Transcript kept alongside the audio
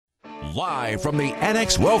Live from the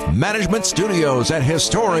Annex Wealth Management Studios at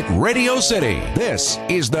historic Radio City, this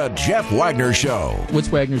is the Jeff Wagner Show. What's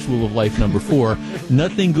Wagner's rule of life number 4?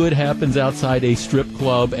 Nothing good happens outside a strip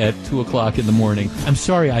club at 2 o'clock in the morning. I'm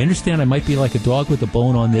sorry, I understand I might be like a dog with a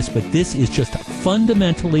bone on this, but this is just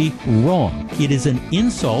fundamentally wrong. It is an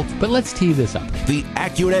insult, but let's tee this up. The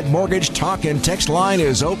AccuNet Mortgage talk and text line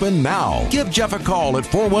is open now. Give Jeff a call at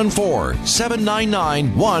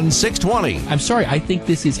 414-799-1620. I'm sorry, I think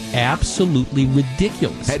this is absolutely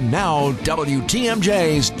ridiculous. And now,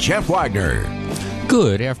 WTMJ's Jeff Wagner.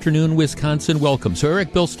 Good afternoon, Wisconsin. Welcome. So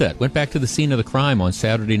Eric Bilstead went back to the scene of the crime on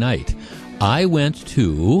Saturday night. I went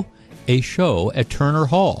to a show at Turner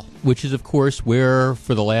Hall, which is, of course, where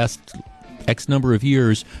for the last X number of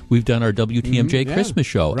years we've done our WTMJ Christmas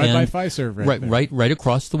show. Right by Fiserv. Right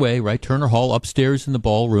across the way, right? Turner Hall upstairs in the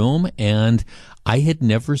ballroom. And I had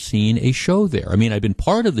never seen a show there. I mean, I've been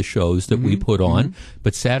part of the shows that we put on,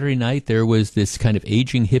 but Saturday night there was this kind of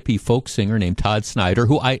aging hippie folk singer named Todd Snyder,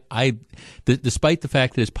 who despite the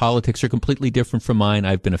fact that his politics are completely different from mine,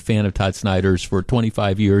 I've been a fan of Todd Snyder's for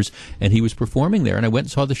 25 years, and he was performing there, and I went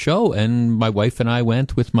and saw the show, and my wife and I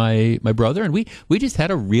went with my brother, and we just had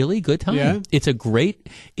a really good time. Yeah. It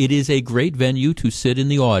is a great venue to sit in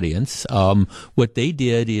the audience. What they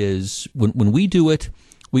did is, when we do it,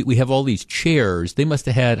 we have all these chairs. They must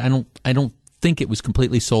have had, I don't think it was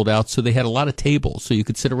completely sold out, so they had a lot of tables, so you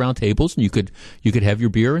could sit around tables and you could have your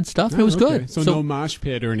beer and stuff. It was good. So no mosh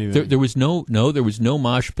pit or anything. There was no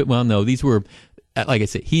mosh pit. Well, no, these were, like I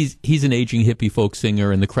said, he's an aging hippie folk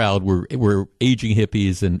singer, and the crowd were aging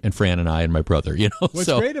hippies, and Fran and I and my brother. What's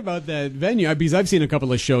great about that venue, because I've seen a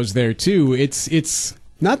couple of shows there too. It's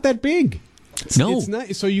not that big. It's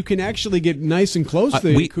not, so you can actually get nice and close.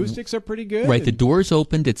 The acoustics are pretty good. Right. The doors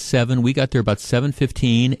opened at 7. We got there about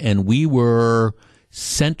 7:15, and we were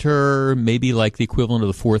center, maybe like the equivalent of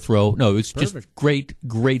the fourth row. No, it was just great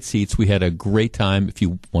seats. We had a great time. If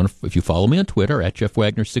you follow me on Twitter at Jeff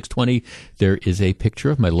Wagner 620, there is a picture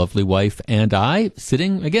of my lovely wife and I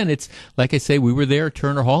sitting. Again, it's like I say, we were there at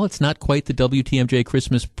Turner Hall. It's not quite the WTMJ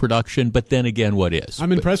Christmas production, but then again, what is?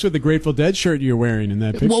 I'm impressed with the Grateful Dead shirt you're wearing in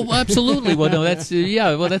that picture. Well, absolutely. Well, no, that's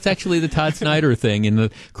that's actually the Todd Snyder thing. And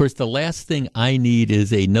of course, the last thing I need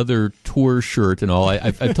is another tour shirt and all.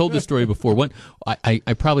 I've told this story before.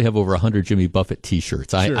 I probably have over 100 Jimmy Buffett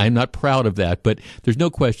T-shirts. Sure. I'm not proud of that, but there's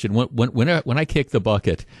no question. When I kick the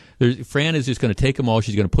bucket, Fran is just going to take them all.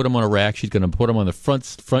 She's going to put them on a rack. She's going to put them on the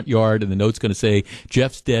front yard, and the note's going to say,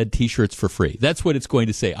 Jeff's dead, T-shirts for free. That's what it's going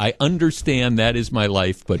to say. I understand that is my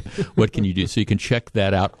life, but what can you do? So you can check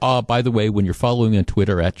that out. By the way, when you're following on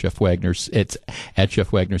Twitter at Jeff Wagner, it's at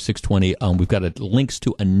Jeff Wagner 620. We've got links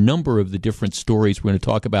to a number of the different stories we're going to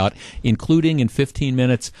talk about, including in 15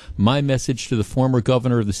 minutes, my message to the former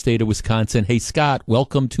governor of the state of Wisconsin. Hey, Scott,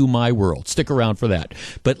 welcome to my world. Stick around for that.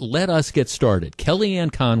 But let us get started.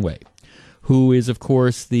 Kellyanne Conway, who is, of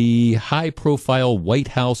course, the high-profile White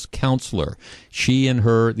House counselor. She and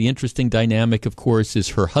the interesting dynamic, of course, is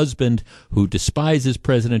her husband, who despises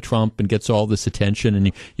President Trump and gets all this attention,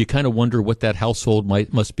 and you kind of wonder what that household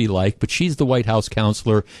must be like. But she's the White House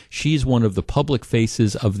counselor. She's one of the public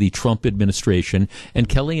faces of the Trump administration, and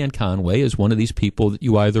Kellyanne Conway is one of these people that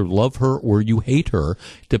you either love her or you hate her,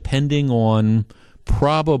 depending on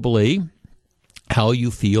probably how you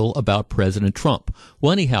feel about President Trump.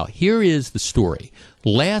 Well, anyhow, here is the story.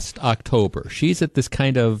 Last October, she's at this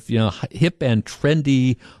kind of hip and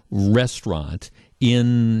trendy restaurant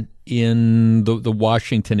in the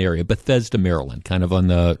Washington area, Bethesda, Maryland, kind of on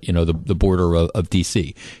the border of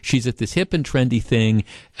D.C. She's at this hip and trendy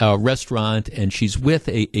restaurant, and she's with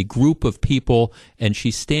a group of people, and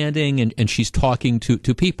she's standing and she's talking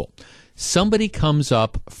to people. Somebody comes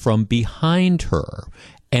up from behind her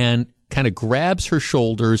and kind of grabs her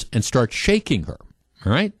shoulders and starts shaking her.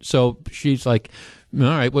 All right. So she's like, all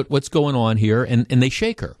right, what's going on here? And they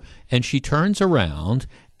shake her. And she turns around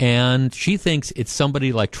and she thinks it's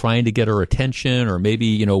somebody like trying to get her attention, or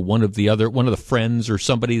maybe, one of the friends or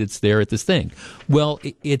somebody that's there at this thing. Well,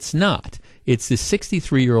 it's not. It's this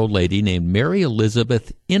 63-year-old lady named Mary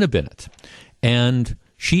Elizabeth Innibinet. And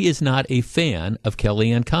she is not a fan of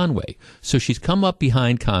Kellyanne Conway. So she's come up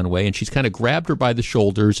behind Conway, and she's kind of grabbed her by the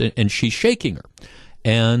shoulders, and she's shaking her.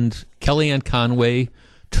 And Kellyanne Conway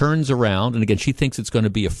turns around, and again, she thinks it's going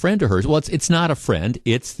to be a friend of hers. Well, it's not a friend.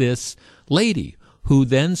 It's this lady who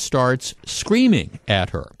then starts screaming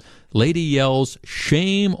at her. Lady yells,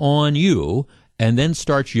 "Shame on you," and then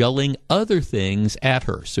starts yelling other things at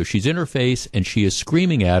her. So she's in her face, and she is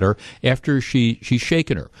screaming at her after she's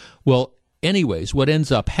shaken her. Well, anyways, what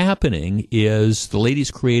ends up happening is the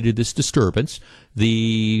lady's created this disturbance.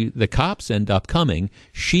 The cops end up coming.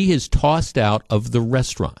 She is tossed out of the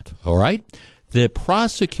restaurant. All right. The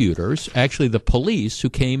prosecutors, actually the police who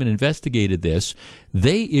came and investigated this,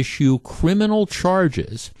 they issue criminal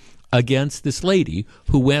charges against this lady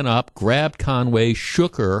who went up, grabbed Conway,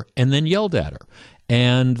 shook her, and then yelled at her.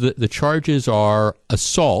 And the charges are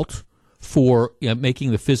assault for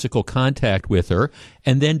making the physical contact with her,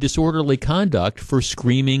 and then disorderly conduct for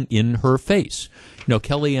screaming in her face.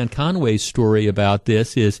 Kellyanne Conway's story about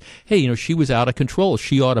this is, hey, she was out of control.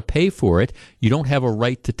 She ought to pay for it. You don't have a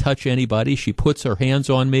right to touch anybody. She puts her hands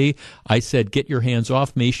on me. I said, get your hands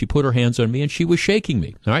off me. She put her hands on me, and she was shaking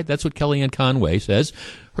me. All right, that's what Kellyanne Conway says.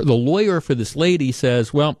 The lawyer for this lady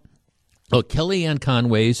says, well, look, Kellyanne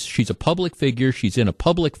Conway, she's a public figure. She's in a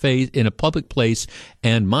public place,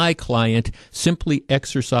 and my client simply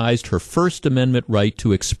exercised her First Amendment right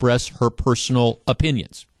to express her personal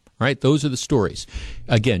opinions. All right, those are the stories.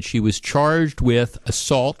 Again, she was charged with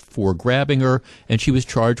assault for grabbing her, and she was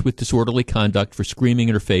charged with disorderly conduct for screaming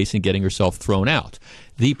in her face and getting herself thrown out.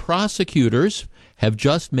 The prosecutors have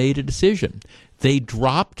just made a decision. They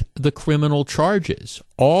dropped the criminal charges.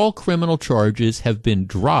 All criminal charges have been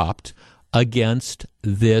dropped against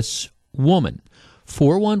this woman.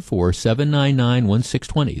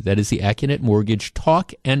 414-799-1620. That is the Acunet Mortgage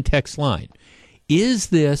talk and text line. Is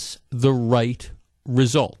this the right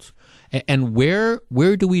result? And where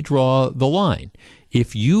do we draw the line?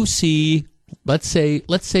 If you see, let's say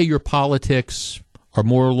your politics are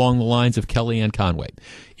more along the lines of Kellyanne Conway.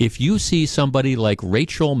 If you see somebody like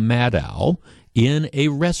Rachel Maddow in a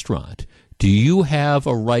restaurant, do you have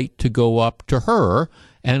a right to go up to her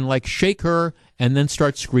and shake her and then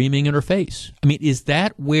start screaming in her face? I mean, is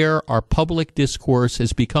that where our public discourse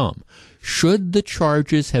has become? Should the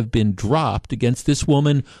charges have been dropped against this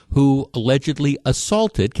woman who allegedly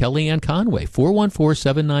assaulted Kellyanne Conway?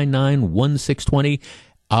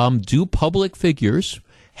 414-799-1620. Do public figures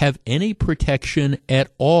have any protection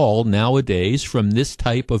at all nowadays from this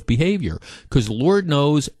type of behavior? Because Lord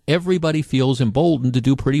knows everybody feels emboldened to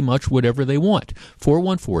do pretty much whatever they want.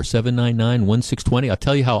 414-799-1620. I'll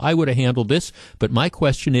tell you how I would have handled this, but my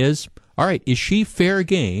question is, all right, is she fair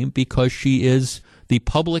game because she is the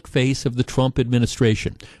public face of the Trump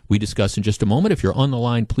administration? We discuss in just a moment. If you're on the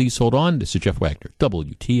line, please hold on. This is Jeff Wagner,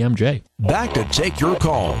 WTMJ. Back to take your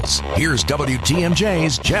calls. Here's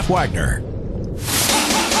WTMJ's Jeff Wagner.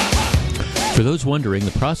 For those wondering,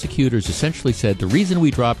 the prosecutors essentially said the reason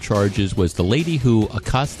we dropped charges was the lady who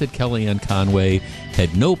accosted Kellyanne Conway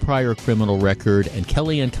had no prior criminal record, and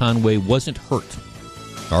Kellyanne Conway wasn't hurt.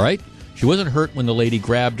 All right? She wasn't hurt when the lady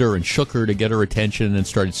grabbed her and shook her to get her attention and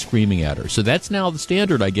started screaming at her. So that's now the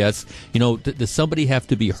standard, I guess. Does somebody have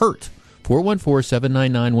to be hurt?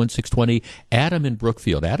 414-799-1620. Adam in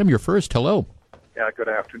Brookfield. Adam, you're first. Hello. Yeah, good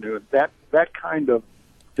afternoon. That kind of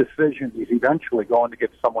decision is eventually going to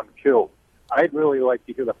get someone killed. I'd really like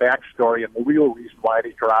to hear the backstory and the real reason why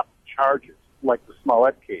they dropped charges, like the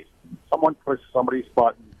Smollett case. Someone pushed somebody's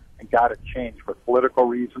button and got it changed for political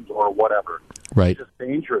reasons or whatever. Right. It's just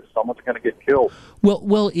dangerous. Someone's going to get killed.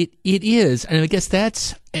 Well, it is, and I guess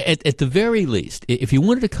that's at the very least. If you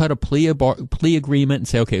wanted to cut a plea agreement and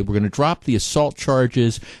say, okay, we're going to drop the assault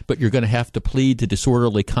charges, but you're going to have to plead to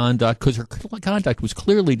disorderly conduct because her conduct was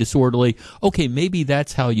clearly disorderly. Okay, maybe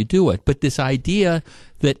that's how you do it. But this idea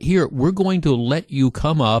that here we're going to let you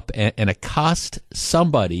come up and accost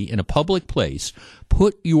somebody in a public place,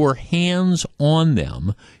 put your hands on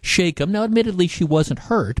them, shake them. Now, admittedly, she wasn't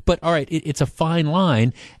hurt, but all right, it's a fine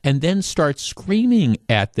line, and then start screaming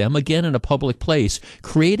at them again in a public place,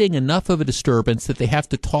 creating enough of a disturbance that they have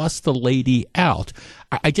to toss the lady out.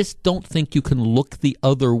 I just don't think you can look the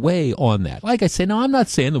other way on that. Like I say, no, I'm not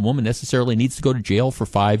saying the woman necessarily needs to go to jail for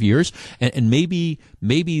 5 years, and maybe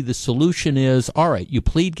the solution is, all right, you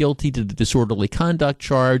plead guilty to the disorderly conduct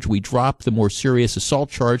charge, we drop the more serious assault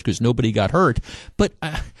charge because nobody got hurt. But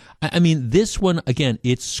I mean, this one, again,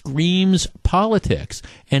 it screams politics.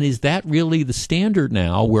 And is that really the standard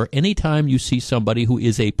now, where anytime you see somebody who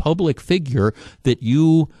is a public figure that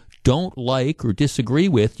you don't like or disagree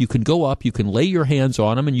with, you can go up, you can lay your hands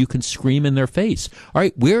on them, and you can scream in their face? All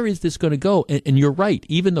right, where is this going to go? And you're right.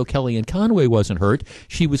 Even though Kellyanne Conway wasn't hurt,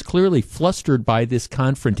 she was clearly flustered by this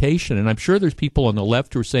confrontation. And I'm sure there's people on the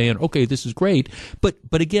left who are saying, okay, this is great. But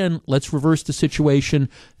again, let's reverse the situation.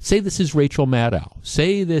 Say this is Rachel Maddow.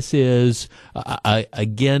 Say this is,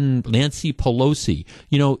 again, Nancy Pelosi.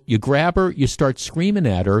 You grab her, you start screaming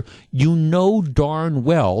at her. You know darn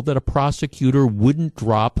well that a prosecutor wouldn't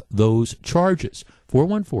drop those charges.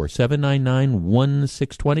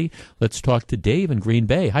 414-799-1620. Let's talk to Dave in Green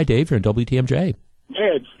Bay. Hi, Dave. You're in WTMJ. Hey,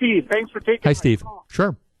 it's Steve. Thanks for taking Hi, Steve. call.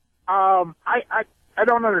 Sure. I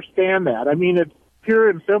don't understand that. I mean, it's pure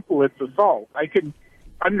and simple. It's assault. I can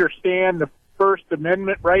understand the First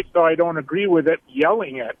Amendment right, though I don't agree with it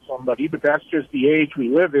yelling at somebody, but that's just the age we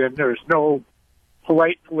live in. There's no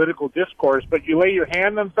polite political discourse, but you lay your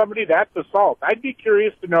hand on somebody, that's assault. I'd be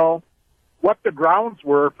curious to know what the grounds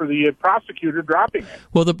were for the prosecutor dropping it.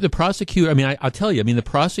 Well, the prosecutor, I mean, I'll tell you, I mean, the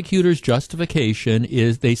prosecutor's justification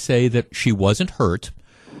is they say that she wasn't hurt.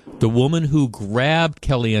 The woman who grabbed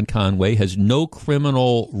Kellyanne Conway has no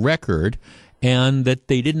criminal record, and that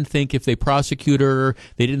they didn't think if they prosecute her,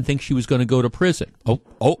 they didn't think she was going to go to prison.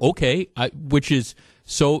 Okay. Which is,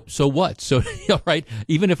 so what? So, all right,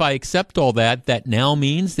 even if I accept all that, that now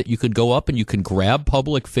means that you could go up and you can grab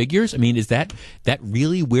public figures? I mean, is that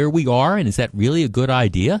really where we are, and is that really a good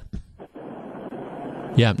idea?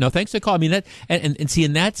 Yeah, no, thanks for the call. I mean, that, and see,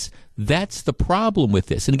 and that's the problem with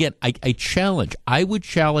this. And again, I would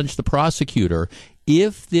challenge the prosecutor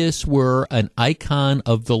if this were an icon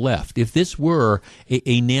of the left, if this were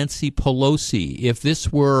a Nancy Pelosi, if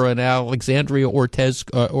this were an Alexandria Ortiz,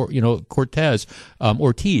 Ortiz,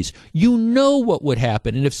 you know what would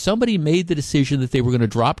happen. And if somebody made the decision that they were going to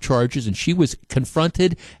drop charges and she was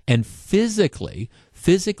confronted and physically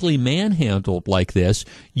manhandled like this,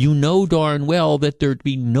 you know darn well that there'd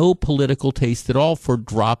be no political taste at all for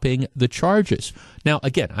dropping the charges. Now,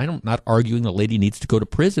 again, I'm not arguing the lady needs to go to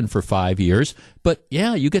prison for 5 years, but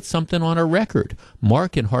yeah, you get something on her record.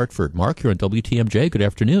 Mark in Hartford. Mark, you're on WTMJ. Good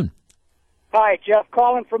afternoon. Hi, Jeff.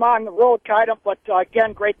 Calling from on the road, kind of, but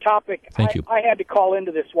again, great topic. Thank you. I had to call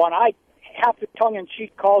into this one. I half the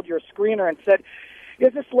tongue-in-cheek called your screener and said,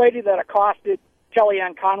 is this lady that accosted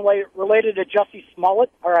Kellyanne Conway related to Jussie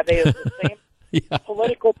Smollett, or are they the same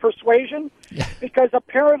political persuasion? Yeah. Because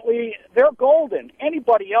apparently they're golden.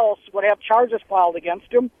 Anybody else would have charges filed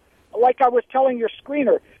against them. Like I was telling your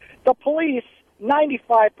screener, the police,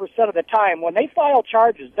 95% of the time, when they file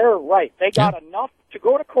charges, they're right. They got enough to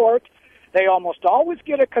go to court. They almost always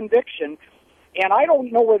get a conviction. And I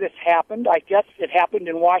don't know where this happened. I guess it happened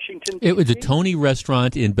in Washington, D.C. It was a Tony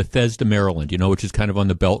restaurant in Bethesda, Maryland, which is kind of on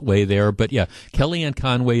the Beltway there. But yeah, Kellyanne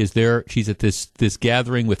Conway is there. She's at this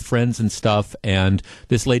gathering with friends and stuff, and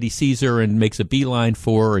this lady sees her and makes a beeline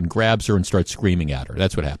for her and grabs her and starts screaming at her.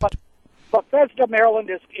 That's what happened. But Bethesda, Maryland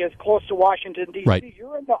is close to Washington, D.C. Right.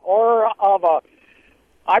 You're in the aura of a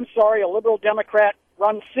liberal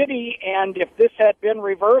Democrat-run city, and if this had been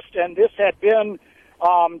reversed and this had been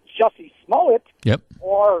Jussie Smollett,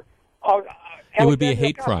 or it would be a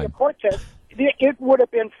hate crime. Cortez, it would have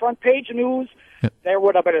been front page news. Yep. There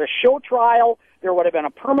would have been a show trial. There would have been a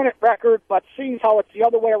permanent record. But seeing how it's the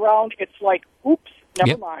other way around, it's like, oops,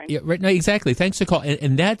 never mind. Yeah, right. No, exactly. Thanks for the call.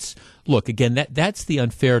 And that's, look, again, that's the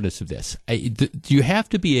unfairness of this. You have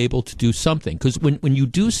to be able to do something, because when you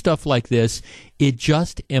do stuff like this, it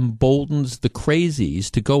just emboldens the crazies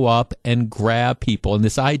to go up and grab people. And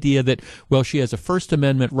this idea that, well, she has a First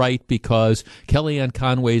Amendment right because Kellyanne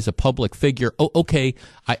Conway is a public figure. Oh, okay,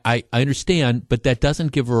 I understand, but that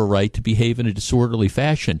doesn't give her a right to behave in a disorderly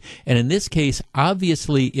fashion. And in this case,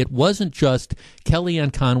 obviously, it wasn't just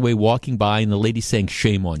Kellyanne Conway walking by and the lady saying,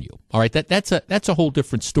 "Shame on you." All right, that's a whole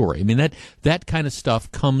different story. I mean, that kind of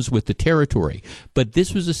stuff comes with the territory. But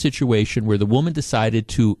this was a situation where the woman decided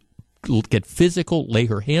to get physical, lay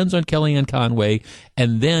her hands on Kellyanne Conway,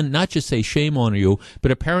 and then not just say shame on you, but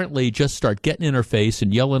apparently just start getting in her face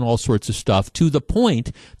and yelling all sorts of stuff, to the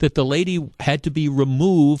point that the lady had to be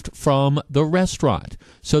removed from the restaurant.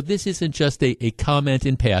 So this isn't just a comment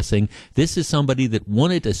in passing. This is somebody that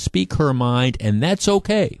wanted to speak her mind, and that's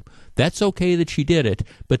okay. That's okay that she did it,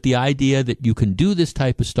 but the idea that you can do this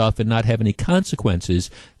type of stuff and not have any consequences,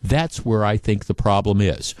 that's where I think the problem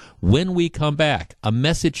is. When we come back, a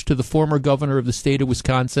message to the former governor of the state of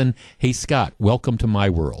Wisconsin. Hey, Scott, welcome to my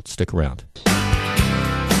world. Stick around.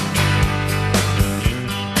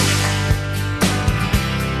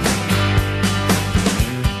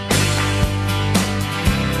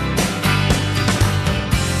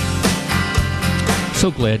 So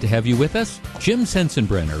glad to have you with us. Jim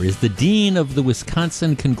Sensenbrenner is the dean of the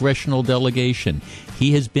Wisconsin Congressional Delegation.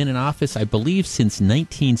 He has been in office, I believe, since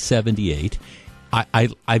 1978.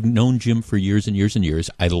 I've known Jim for years and years and years.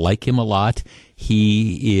 I like him a lot.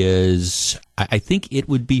 He is I think it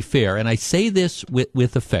would be fair, and I say this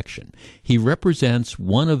with affection. He represents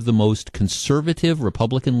one of the most conservative,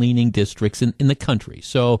 Republican-leaning districts in the country.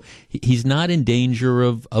 So he's not in danger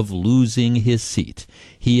of losing his seat.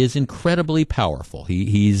 He is incredibly powerful.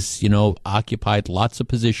 He's occupied lots of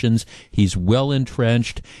positions. He's well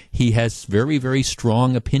entrenched. He has very, very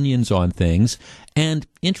strong opinions on things. And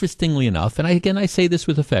interestingly enough, and I say this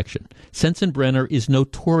with affection, Sensenbrenner is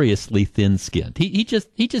notoriously thin-skinned. He just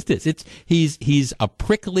is. He's a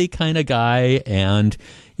prickly kind of guy, and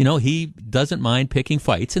he doesn't mind picking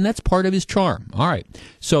fights, and that's part of his charm. All right.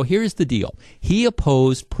 So here's the deal. He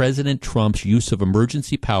opposed President Trump's use of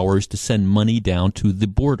emergency powers to send money down to the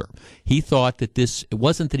border. He thought that it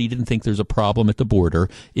wasn't that he didn't think there's a problem at the border.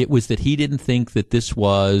 It was that he didn't think that this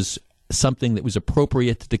was something that was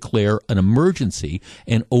appropriate to declare an emergency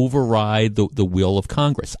and override the will of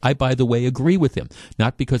Congress. I, by the way, agree with him.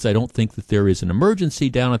 Not because I don't think that there is an emergency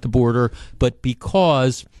down at the border, but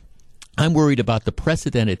because I'm worried about the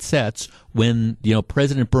precedent it sets when,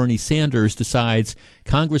 President Bernie Sanders decides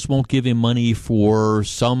Congress won't give him money for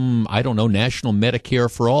some, national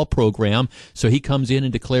Medicare for all program. So he comes in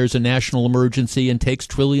and declares a national emergency and takes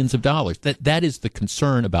trillions of dollars. That is the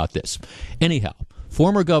concern about this. Anyhow,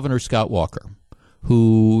 former Governor Scott Walker,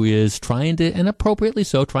 who is trying to, and appropriately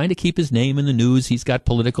so, trying to keep his name in the news. He's got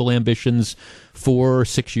political ambitions for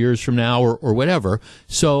 6 years from now or whatever.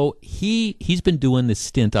 So he's been doing this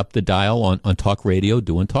stint up the dial on talk radio,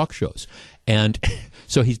 doing talk shows. And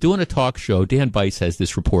so he's doing a talk show. Dan Bice has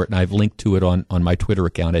this report, and I've linked to it on my Twitter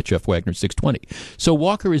account at Jeff Wagner 620. So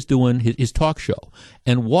Walker is doing his talk show.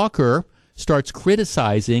 And Walker starts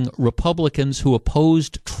criticizing Republicans who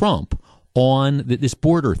opposed Trump on this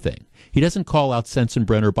border thing. He doesn't call out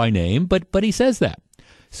Sensenbrenner by name, but he says that.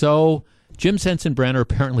 So Jim Sensenbrenner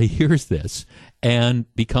apparently hears this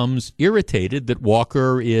and becomes irritated that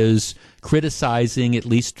Walker is criticizing at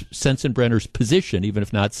least Sensenbrenner's position, even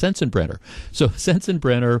if not Sensenbrenner. So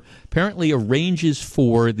Sensenbrenner apparently arranges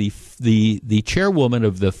for the chairwoman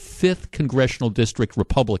of the 5th Congressional District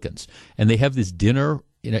Republicans, and they have this dinner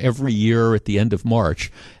every year at the end of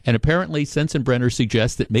March. And apparently Sensenbrenner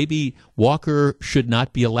suggests that maybe Walker should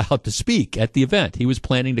not be allowed to speak at the event. He was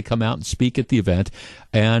planning to come out and speak at the event,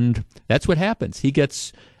 and that's what happens. He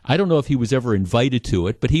gets, I don't know if he was ever invited to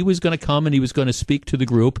it, but he was going to come and he was going to speak to the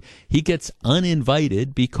group. He gets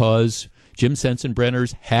uninvited because Jim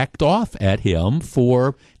Sensenbrenner's hacked off at him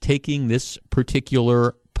for taking this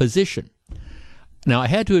particular position. Now, I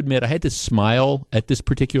had to admit, I had to smile at this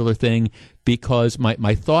particular thing because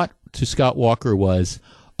my thought to Scott Walker was,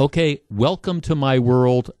 okay, welcome to my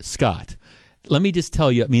world, Scott. Let me just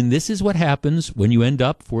tell you, this is what happens when you end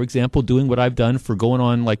up, for example, doing what I've done for going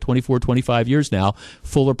on like 24, 25 years now,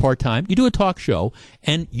 full or part-time. You do a talk show,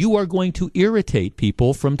 and you are going to irritate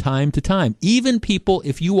people from time to time. Even people,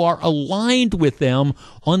 if you are aligned with them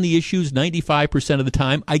on the issues 95% of the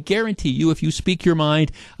time, I guarantee you, if you speak your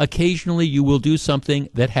mind, occasionally you will do something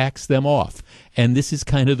that hacks them off. And this is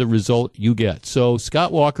kind of the result you get. So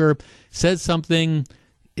Scott Walker says something.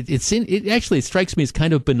 It actually strikes me as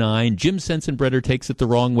kind of benign. Jim Sensenbrenner takes it the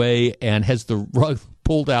wrong way and has the rug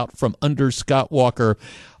pulled out from under Scott Walker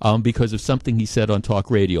because of something he said on talk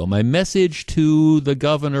radio. My message to the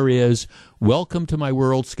governor is, welcome to my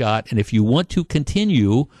world, Scott. And if you want to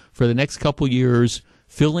continue for the next couple years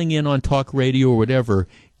filling in on talk radio or whatever,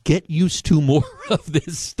 get used to more of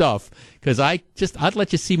this stuff, because I'd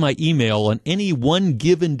let you see my email on any one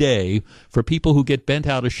given day for people who get bent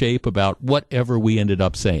out of shape about whatever we ended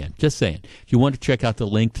up saying. Just saying. If you want to check out the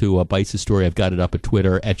link to Bice's story, I've got it up at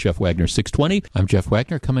Twitter at Jeff Wagner 620. I'm Jeff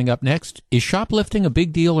Wagner. Coming up next, is shoplifting a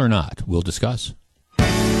big deal or not? We'll discuss.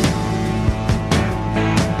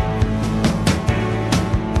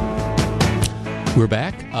 We're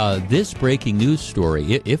back. This breaking news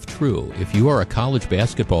story, if true, if you are a college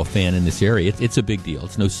basketball fan in this area, it's a big deal.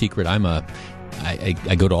 It's no secret. I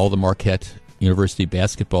go to all the Marquette University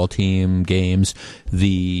basketball team games.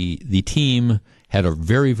 The team had a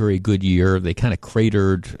very, very good year. They kind of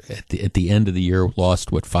cratered at the end of the year, lost,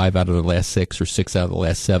 5 out of the last 6 or 6 out of the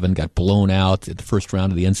last 7, got blown out at the first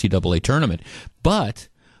round of the NCAA tournament. But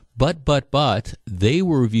they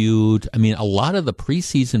were viewed, a lot of the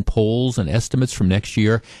preseason polls and estimates from next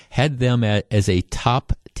year had them as a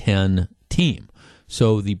top 10 team.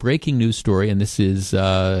 So the breaking news story, and this is,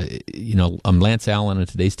 Lance Allen on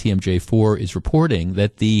today's TMJ4 is reporting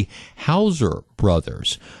that the Hauser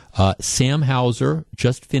brothers. Sam Hauser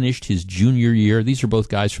just finished his junior year. These are both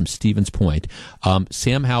guys from Stevens Point.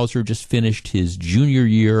 Sam Hauser just finished his junior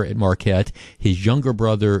year at Marquette. His younger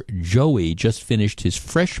brother, Joey, just finished his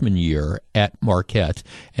freshman year at Marquette.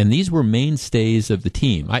 And these were mainstays of the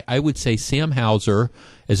team. I would say Sam Hauser,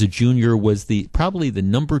 as a junior, was probably the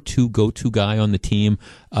number 2 go-to guy on the team.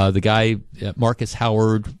 The guy, Marcus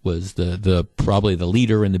Howard, was probably the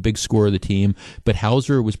leader and the big scorer of the team. But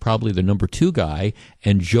Hauser was probably the number 2 guy,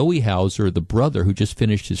 and Joey Hauser, the brother who just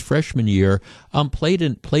finished his freshman year, played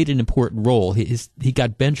an important role. He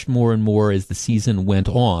got benched more and more as the season went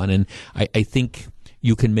on, and I think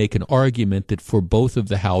you can make an argument that for both of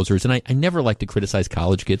the Hausers, and I never like to criticize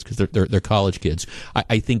college kids because they're college kids.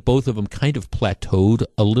 I think both of them kind of plateaued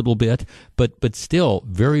a little bit, but still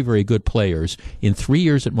very, very good players. In 3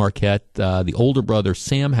 years at Marquette, the older brother,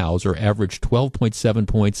 Sam Hauser, averaged 12.7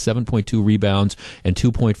 points, 7.2 rebounds, and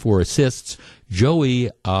 2.4 assists. Joey,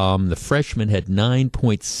 the freshman, had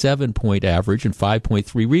 9.7 point average and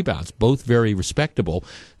 5.3 rebounds, both very respectable.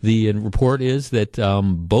 The report is that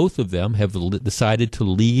both of them have decided to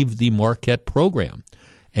leave the Marquette program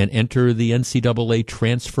and enter the NCAA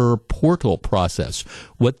transfer portal process.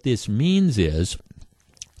 What this means is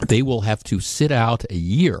they will have to sit out a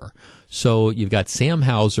year. So you've got Sam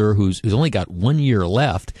Hauser, who's only got 1 year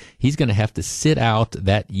left. He's going to have to sit out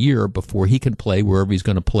that year before he can play wherever he's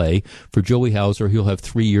going to play. For Joey Hauser, he'll have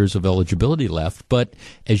 3 years of eligibility left. But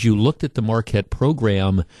as you looked at the Marquette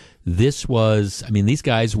program, these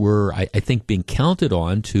guys were, I think, being counted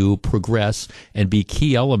on to progress and be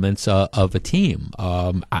key elements of a team.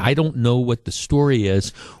 I don't know what the story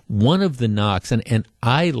is. One of the knocks, and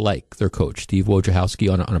I like their coach, Steve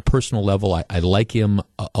Wojciechowski, on a personal level. I like him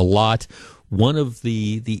a lot. One of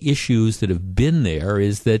the issues that have been there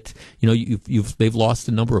is that they've lost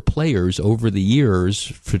a number of players over the years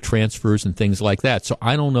for transfers and things like that. So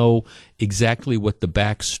I don't know exactly what the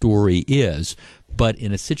backstory is. But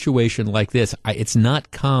in a situation like this, it's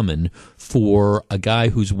not common for a guy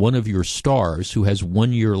who's one of your stars who has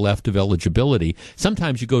 1 year left of eligibility.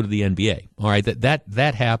 Sometimes you go to the NBA, all right,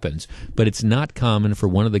 that happens. But it's not common for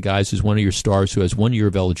one of the guys who's one of your stars who has 1 year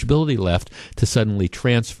of eligibility left to suddenly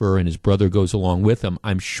transfer and his brother goes along with him.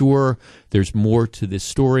 I'm sure there's more to this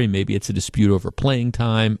story. Maybe it's a dispute over playing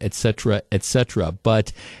time, et cetera, et cetera.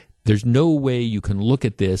 But there's no way you can look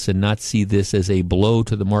at this and not see this as a blow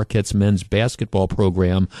to the Marquette's men's basketball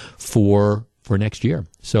program for next year.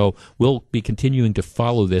 So we'll be continuing to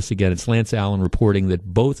follow this. Again, it's Lance Allen reporting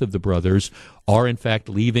that both of the brothers are, in fact,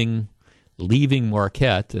 leaving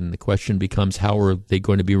Marquette, and the question becomes, how are they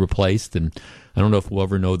going to be replaced? And I don't know if we'll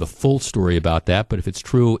ever know the full story about that, but if it's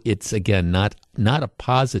true, it's, again, not a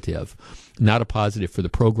positive for the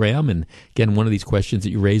program. And again, one of these questions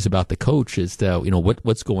that you raise about the coach is,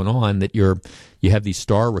 what's going on that you have these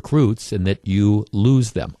star recruits and that you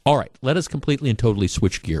lose them. All right, let us completely and totally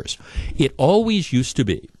switch gears. It always used to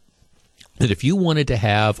be that if you wanted to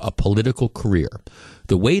have a political career,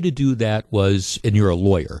 the way to do that was, and you're a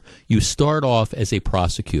lawyer, you start off as a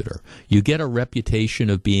prosecutor. You get a reputation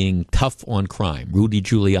of being tough on crime. Rudy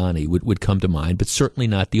Giuliani would come to mind, but certainly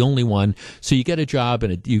not the only one. So you get a job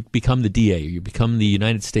and you become the DA, or you become the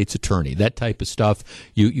United States Attorney, that type of stuff.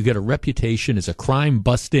 You get a reputation as a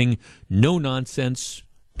crime-busting, no-nonsense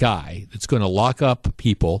guy that's going to lock up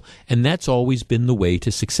people, and that's always been the way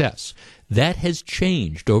to success. That has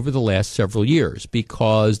changed over the last several years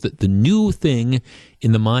because the new thing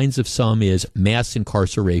in the minds of some is mass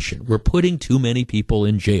incarceration. We're putting too many people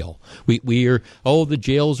in jail. The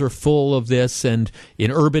jails are full of this, and in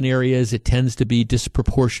urban areas it tends to be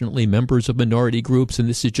disproportionately members of minority groups, and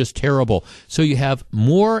this is just terrible. So you have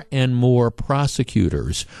more and more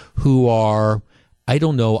prosecutors who are,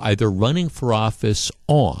 either running for office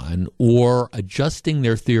on or adjusting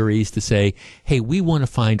their theories to say, hey, we want to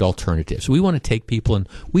find alternatives. We want to take people and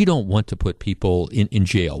we don't want to put people in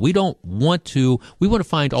jail. We want to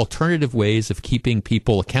find alternative ways of keeping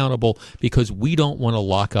people accountable because we don't want to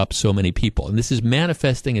lock up so many people. And this is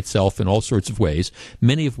manifesting itself in all sorts of ways,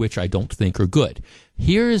 many of which I don't think are good.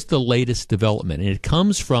 Here is the latest development, and it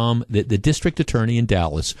comes from the district attorney in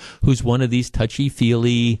Dallas, who's one of these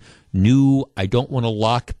touchy-feely, new, I don't want to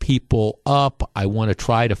lock people up, I want to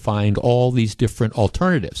try to find all these different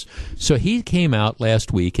alternatives. So he came out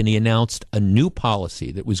last week and he announced a new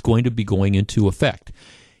policy that was going to be going into effect.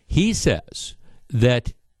 He says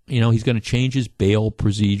that he's going to change his bail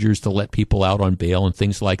procedures to let people out on bail and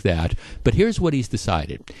things like that. But here's what he's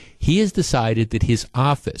decided. He has decided that his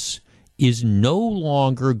office is no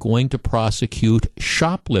longer going to prosecute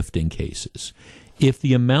shoplifting cases if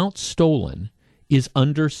the amount stolen is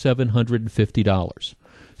under $750.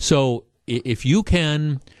 So if you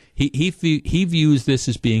can, he views this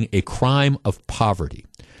as being a crime of poverty,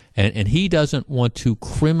 and he doesn't want to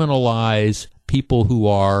criminalize people who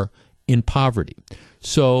are in poverty.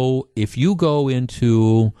 So if you go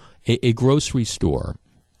into a grocery store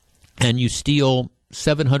and you steal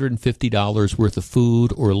 $750 worth of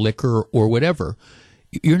food or liquor or whatever,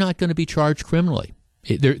 you're not going to be charged criminally.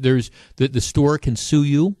 The store can sue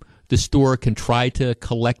you. The store can try to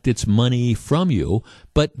collect its money from you,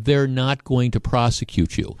 but they're not going to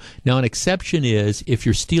prosecute you. Now, an exception is if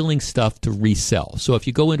you're stealing stuff to resell. So if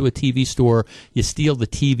you go into a TV store, you steal the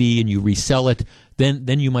TV and you resell it,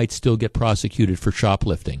 then you might still get prosecuted for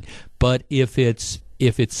shoplifting. But if it's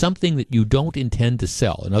something that you don't intend to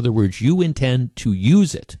sell, in other words, you intend to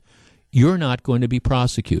use it, you're not going to be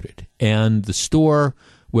prosecuted. And the store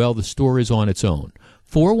is on its own.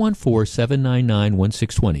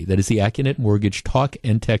 414-799-1620. That is the Accunet Mortgage talk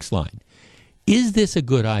and text line. Is this a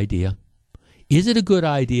good idea? Is it a good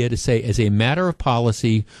idea to say, as a matter of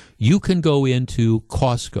policy, you can go into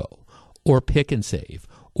Costco or Pick and Save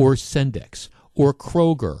or Sendex or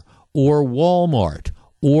Kroger or Walmart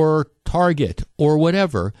or Target or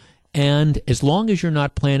whatever, and as long as you're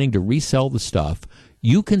not planning to resell the stuff,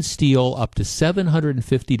 you can steal up to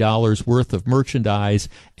 $750 worth of merchandise,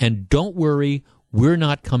 and don't worry, we're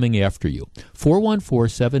not coming after you.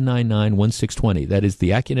 414-799-1620. That is the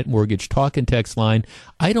Accunet Mortgage talk and text line.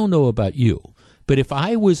 I don't know about you, but if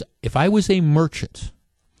I was a merchant,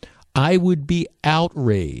 I would be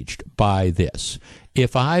outraged by this.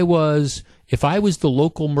 If I was the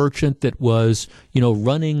local merchant that was,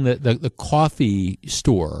 running the coffee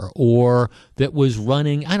store, or that was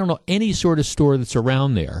running, I don't know, any sort of store that's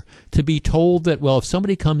around there, to be told that, well, if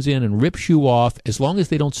somebody comes in and rips you off, as long as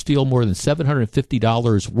they don't steal more than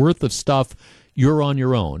 $750 worth of stuff, you're on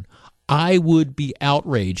your own, I would be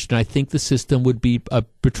outraged, and I think the system would be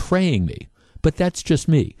betraying me. But that's just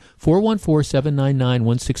me.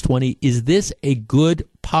 414-799-1620. Is this a good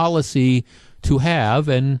policy to have,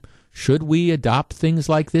 and should we adopt things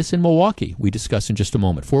like this in Milwaukee? We discuss in just a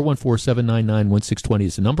moment. 414-799-1620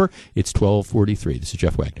 is the number. It's 1243. This is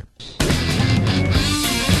Jeff Wagner.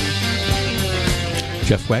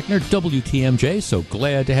 Jeff Wagner, WTMJ. So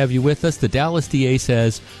glad to have you with us. The Dallas DA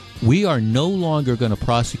says we are no longer going to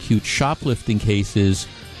prosecute shoplifting cases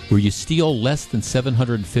where you steal less than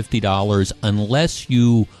 $750 unless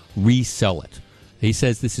you resell it. He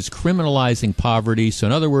says this is criminalizing poverty. So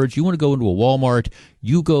in other words, you want to go into a Walmart,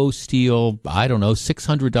 you go steal, I don't know,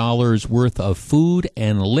 $600 worth of food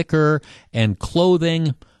and liquor and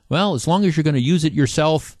clothing. Well, as long as you're going to use it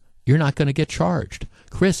yourself, you're not going to get charged.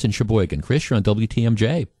 Chris in Sheboygan. Chris, you're on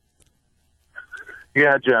WTMJ.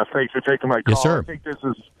 Yeah, Jeff, thanks for taking my call. Yes, sir. I think this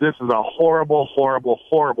is a horrible, horrible,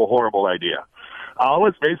 horrible, horrible idea. All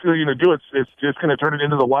it's basically going to do, it's just going to turn it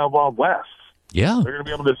into the Wild Wild West. Yeah. They're going to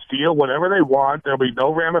be able to steal whatever they want. There'll be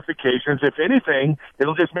no ramifications. If anything,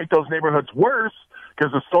 it'll just make those neighborhoods worse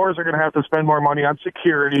because the stores are going to have to spend more money on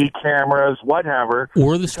security, cameras, whatever.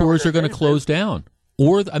 Or the stores are going to close down.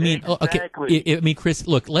 Or, I mean, exactly. Okay, I mean, Chris,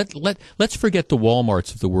 look, let's forget the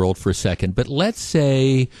Walmarts of the world for a second, but let's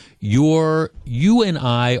say you and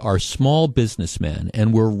I are small businessmen,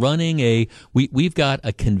 and we're running we've got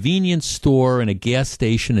a convenience store and a gas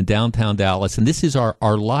station in downtown Dallas, and this is our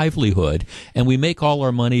livelihood, and we make all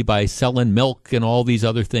our money by selling milk and all these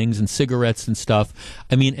other things and cigarettes and stuff.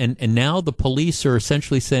 I mean, and now the police are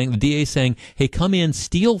essentially saying, the DA is saying, hey, come in,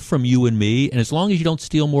 steal from you and me, and as long as you don't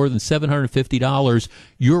steal more than $750,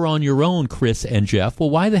 you're on your own, Chris and Jeff. Well,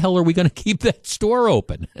 why the hell are we going to keep that store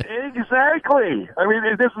open? Exactly. I mean,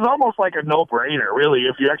 this is almost like a no-brainer, really.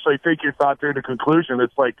 If you actually think your thought through to conclusion,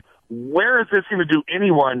 it's like, where is this going to do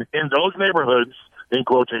anyone in those neighborhoods, in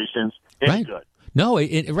quotations, any good? No,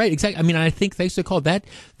 right, exactly. I mean, I think thanks to the call, that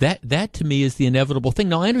to me is the inevitable thing.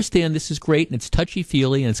 Now, I understand this is great and it's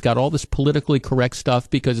touchy-feely and it's got all this politically correct stuff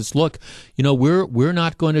because it's, look, we're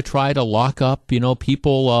not going to try to lock up,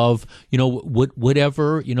 people of,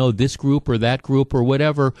 whatever, this group or that group or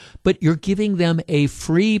whatever, but you're giving them a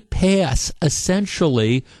free pass,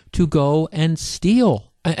 essentially, to go and steal.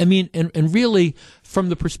 I mean, and really, from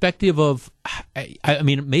the perspective of, I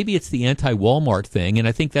mean, maybe it's the anti-Walmart thing, and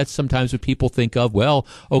I think that's sometimes what people think of, well,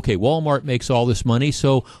 okay, Walmart makes all this money,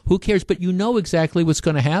 so who cares? But you know exactly what's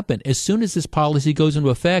going to happen. As soon as this policy goes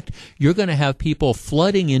into effect, you're going to have people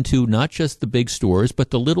flooding into not just the big stores,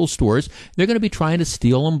 but the little stores. They're going to be trying to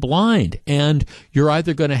steal them blind, and you're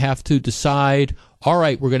either going to have to decide, all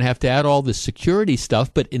right, we're going to have to add all this security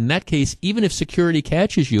stuff, but in that case, even if security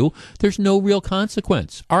catches you, there's no real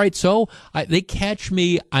consequence. All right, so they catch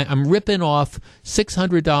me, I'm ripping off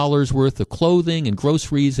 $600 worth of clothing and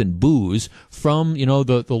groceries and booze from,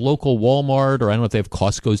 the local Walmart, or I don't know if they have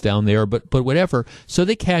Costco's down there, but whatever. So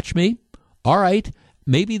they catch me. All right.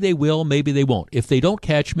 Maybe they will, maybe they won't. If they don't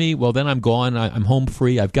catch me, well, then I'm gone. I'm home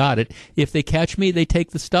free. I've got it. If they catch me, they take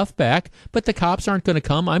the stuff back, but the cops aren't going to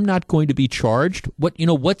come. I'm not going to be charged. What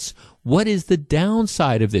is the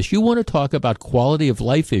downside of this? You want to talk about quality of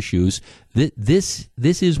life issues. This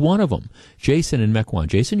is one of them. Jason in Mequon.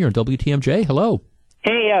 Jason, you're on WTMJ. Hello.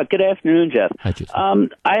 Hey, good afternoon, Jeff. Hi, Jason.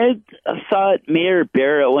 I saw Mayor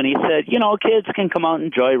Barrett when he said, kids can come out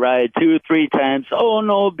and joyride 2-3 times. Oh,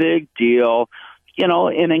 no big deal.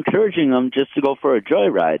 And encouraging them just to go for a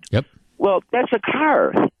joyride. Yep. Well, that's a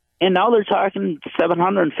car. And now they're talking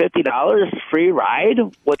 $750 free ride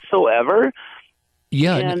whatsoever.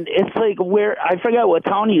 Yeah. And it's like I forgot what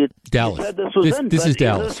town you said this was in. This is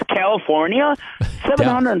Dallas. Is this California?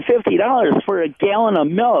 $750 for a gallon of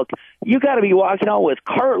milk. You got to be walking out with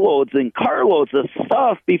cartloads and cartloads of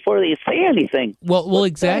stuff before they say anything. Well,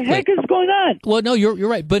 exactly. What the heck is going on? Well, no, you're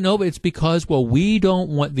right. But no, it's because, we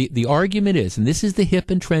don't want, the argument is, and this is the hip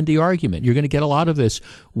and trendy argument, you're going to get a lot of this,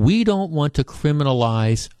 we don't want to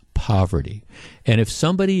criminalize poverty. And if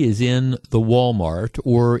somebody is in the Walmart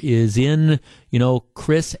or is in,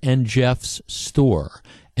 Chris and Jeff's store,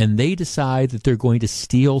 and they decide that they're going to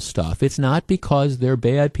steal stuff, it's not because they're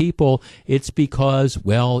bad people. It's because,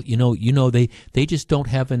 they just don't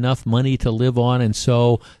have enough money to live on, and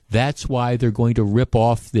so that's why they're going to rip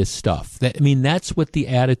off this stuff. That's what the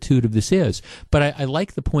attitude of this is. But I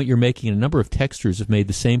like the point you're making, and a number of texters have made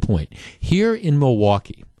the same point. Here in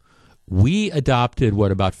Milwaukee, we adopted,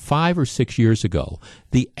 about 5 or 6 years ago,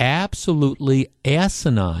 the absolutely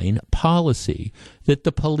asinine policy that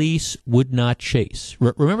the police would not chase.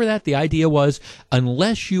 Remember that? The idea was,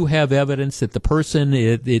 unless you have evidence that the person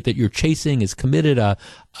that you're chasing has committed a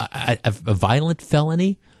violent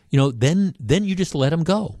felony, then you just let them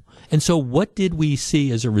go. And so what did we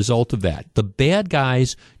see as a result of that? The bad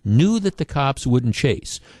guys knew that the cops wouldn't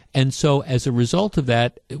chase. And so as a result of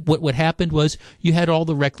that, what happened was you had all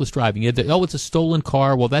the reckless driving. You had it's a stolen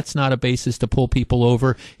car. Well, that's not a basis to pull people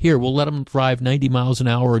over. Here, we'll let them drive 90 miles an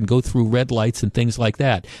hour and go through red lights and things like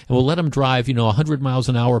that. And we'll let them drive, 100 miles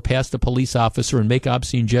an hour past a police officer and make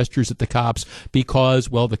obscene gestures at the cops because,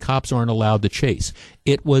 the cops aren't allowed to chase.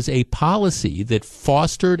 It was a policy that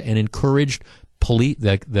fostered and encouraged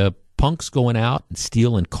the punks going out and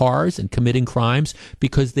stealing cars and committing crimes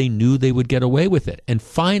because they knew they would get away with it. And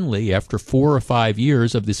finally, after 4 or 5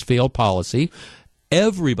 years of this failed policy,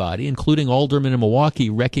 everybody, including aldermen in Milwaukee,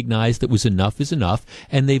 recognized that was enough is enough,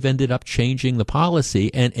 and they've ended up changing the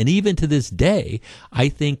policy. And even to this day, I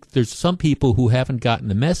think there's some people who haven't gotten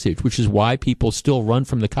the message, which is why people still run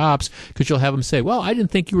from the cops, because you'll have them say, well, I didn't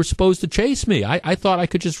think you were supposed to chase me. I thought I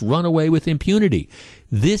could just run away with impunity.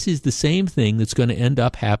 This is the same thing that's going to end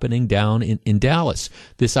up happening down in Dallas.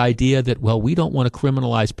 This idea that, we don't want to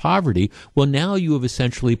criminalize poverty. Well, now you have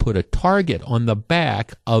essentially put a target on the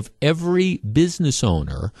back of every business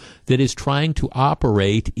owner that is trying to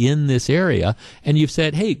operate in this area, and you've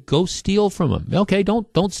said, hey, go steal from them. Okay,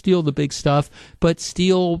 don't steal the big stuff, but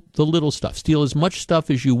steal the little stuff. Steal as much stuff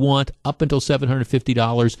as you want up until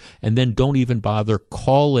 $750, and then don't even bother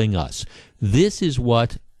calling us. This is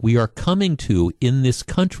what we are coming to in this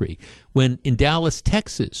country when in Dallas,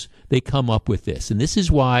 Texas, they come up with this. And this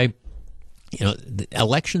is why, the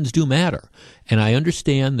elections do matter. And I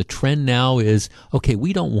understand the trend now is, okay,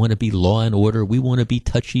 we don't want to be law and order. We want to be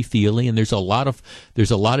touchy-feely. And there's a lot of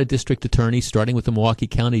district attorneys, starting with the Milwaukee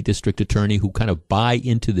County District Attorney, who kind of buy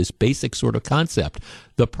into this basic sort of concept.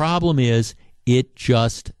 The problem is it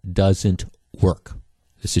just doesn't work.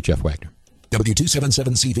 This is Jeff Wagner.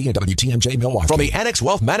 W277CV and WTMJ Milwaukee. From the Annex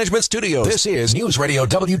Wealth Management Studios, this is News Radio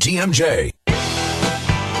WTMJ.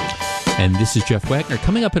 And this is Jeff Wagner.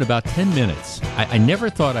 Coming up in about 10 minutes, I never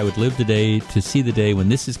thought I would live today to see the day when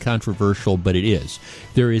this is controversial, but it is.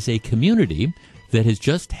 There is a community that has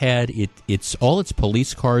just had all its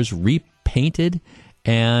police cars repainted,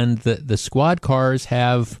 and the squad cars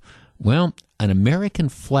have, an American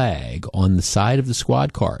flag on the side of the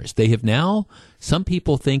squad cars. They have now, some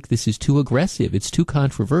people think this is too aggressive. It's too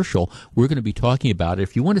controversial. We're going to be talking about it.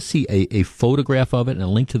 If you want to see a photograph of it and a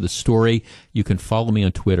link to the story, you can follow me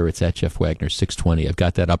on Twitter. It's at Jeff Wagner 620. I've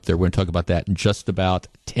got that up there. We're going to talk about that in just about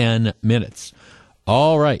 10 minutes.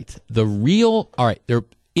 All right. There are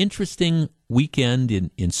interesting weekend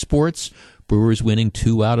in sports. Brewers winning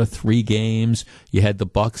 2 out of 3 games. You had the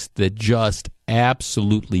Bucks that just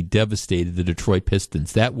absolutely devastated the Detroit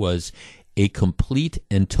Pistons. That was a complete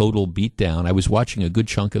and total beatdown. I was watching a good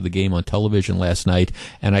chunk of the game on television last night,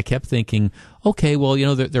 and I kept thinking, okay, well,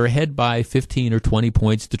 they're ahead by 15 or 20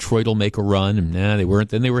 points. Detroit will make a run. And they weren't.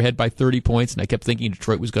 Then they were ahead by 30 points, and I kept thinking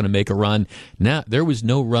Detroit was going to make a run. Now, there was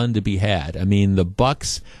no run to be had. I mean, the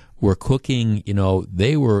Bucks were cooking,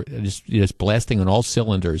 they were just blasting on all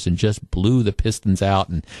cylinders and just blew the Pistons out.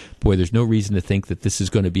 And boy, there's no reason to think that this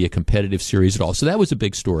is going to be a competitive series at all. So that was a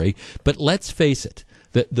big story. But let's face it.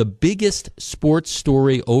 The biggest sports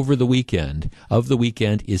story over the weekend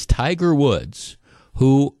is Tiger Woods,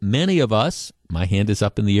 who many of us, my hand is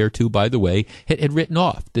up in the air too, by the way, had written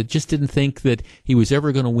off. That just didn't think that he was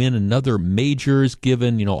ever going to win another majors,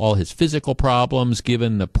 given all his physical problems,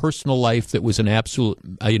 given the personal life that was an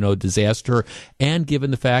absolute disaster, and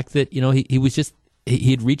given the fact that he was just.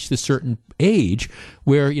 He had reached a certain age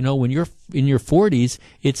where, when you're in your 40s,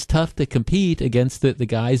 it's tough to compete against the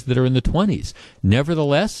guys that are in the 20s.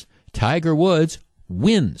 Nevertheless, Tiger Woods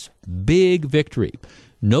wins. Big victory.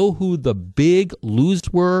 Know who the big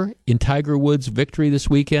losers were in Tiger Woods' victory this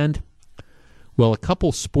weekend? Well, a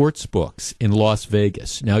couple sports books in Las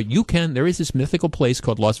Vegas. Now, there is this mythical place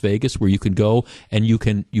called Las Vegas where you can go and you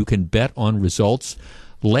can bet on results.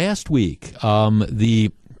 Last week,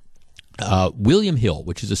 William Hill,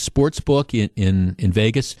 which is a sports book in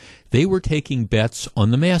Vegas, they were taking bets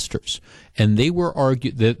on the Masters, and they were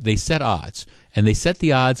they set odds, and they set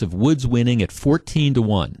the odds of Woods winning at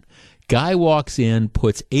 14-1. Guy walks in,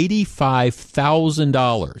 puts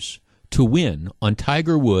 $85,000 to win on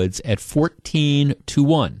Tiger Woods at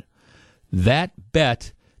 14-1. That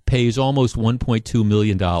bet pays almost $1.2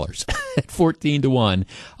 million at 14-1.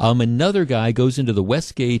 Another guy goes into the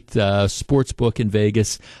Westgate sports book in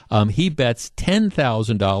Vegas. He bets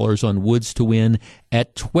 $10,000 on Woods to win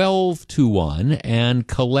at 12-1 and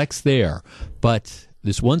collects there. But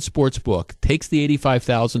this one sports book takes the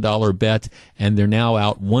 $85,000 bet, and they're now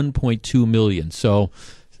out $1.2 million. So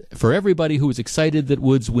for everybody who was excited that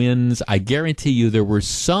Woods wins, I guarantee you there were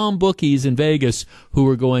some bookies in Vegas who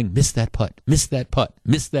were going, miss that putt, miss that putt,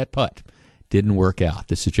 miss that putt. Didn't work out.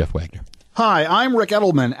 This is Jeff Wagner. Hi, I'm Rick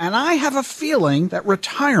Edelman, and I have a feeling that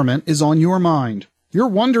retirement is on your mind. You're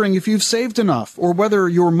wondering if you've saved enough or whether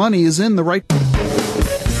your money is in the right...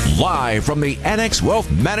 Live from the Annex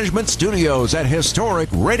Wealth Management Studios at historic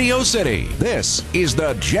Radio City, this is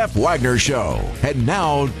the Jeff Wagner Show. And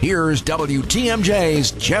now, here's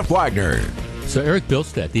WTMJ's Jeff Wagner. So, Eric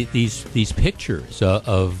Bilstead, these pictures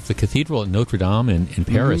of the cathedral at Notre Dame in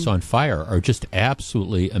Paris on fire are just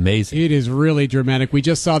absolutely amazing. It is really dramatic. We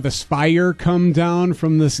just saw the spire come down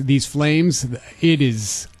from these flames. It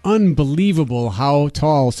is unbelievable how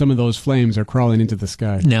tall some of those flames are crawling into the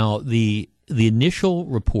sky. Now, the initial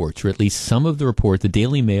reports, or at least some of the report, the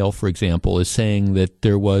Daily Mail, for example, is saying that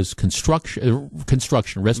there was construction,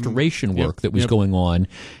 restoration work that was going on,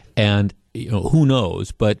 and who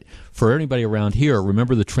knows? But for anybody around here,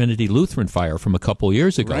 remember the Trinity Lutheran fire from a couple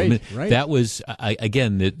years ago. Right. That was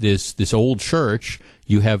again this old church.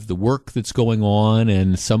 You have the work that's going on,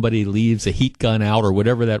 and somebody leaves a heat gun out or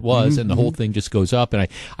whatever that was, and the whole thing just goes up. And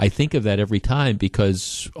I think of that every time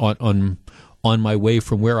because on my way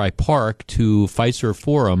from where I park to Fiserv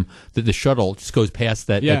Forum, the shuttle just goes past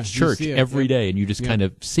that church every day, and you just kind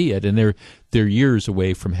of see it. And they're years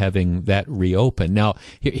away from having that reopen. Now,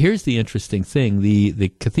 here's the interesting thing.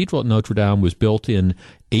 The Cathedral at Notre Dame was built in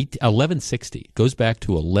 1160. It goes back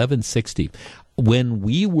to 1160. When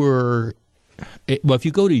we were... Well, if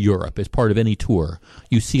you go to Europe as part of any tour,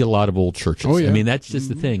 you see a lot of old churches. Oh, yeah. I mean, that's just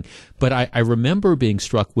the thing. But I remember being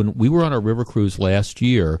struck when we were on our river cruise last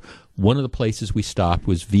year. One of the places we stopped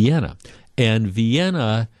was Vienna. And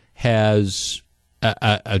Vienna has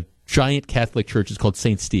a giant Catholic church. It's called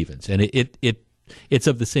St. Stephen's. And it's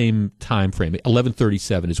of the same time frame.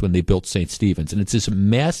 1137 is when they built St. Stephen's, and it's this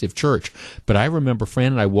massive church. But I remember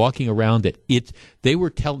Fran and I walking around it.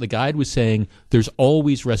 The guide was saying there's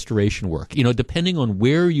always restoration work. Depending on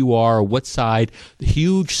where you are, what side,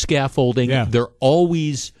 huge scaffolding. Yeah. There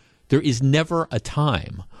is never a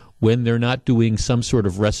time when they're not doing some sort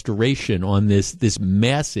of restoration on this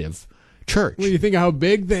massive church. Well, you think of how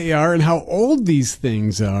big they are and how old these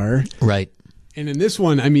things are. Right. And in this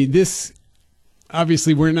one, I mean,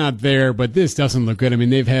 obviously, we're not there, but this doesn't look good. I mean,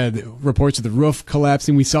 they've had reports of the roof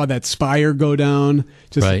collapsing. We saw that spire go down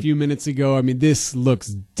just a few minutes ago. I mean, this looks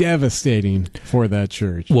devastating for that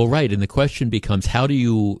church. Well, right, and the question becomes, how do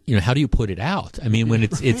you put it out? I mean, when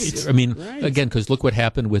again, because look what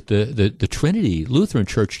happened with the Trinity Lutheran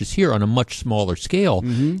Church is here on a much smaller scale.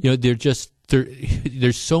 They're just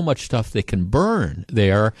there's so much stuff that can burn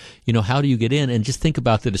there. How do you get in? And just think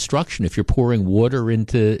about the destruction if you're pouring water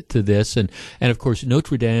into this. And of course,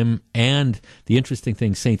 Notre Dame and the interesting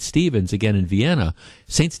thing, St. Stephen's, again in Vienna.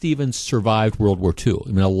 St. Stephen's survived World War II. I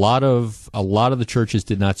mean, a lot of the churches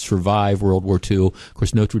did not survive World War II. Of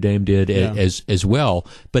course, Notre Dame did as well.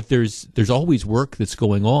 But there's always work that's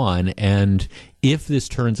going on. And if this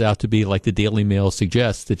turns out to be like the Daily Mail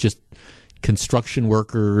suggests, that just construction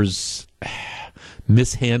workers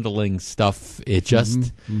mishandling stuff, it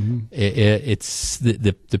just it's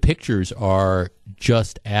the pictures are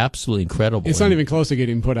just absolutely incredible. It's not even close to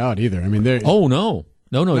getting put out either. I mean, no.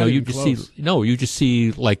 You just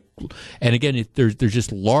see like, and again, there's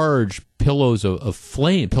just large pillars of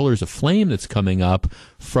flame that's coming up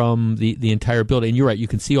from the entire building. And you're right, you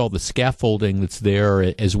can see all the scaffolding that's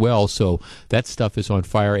there as well. So that stuff is on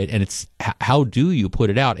fire, and it's how do you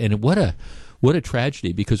put it out? And what a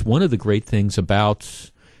tragedy, because one of the great things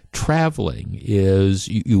about traveling is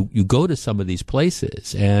you go to some of these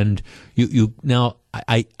places, and you now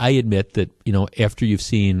I admit that after you've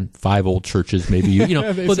seen 5 old churches, maybe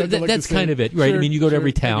well, that's kind of it, right? Sure, I mean, you go to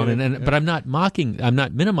every town, but I'm not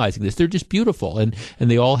minimizing this. They're just beautiful, and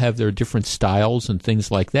they all have their different styles and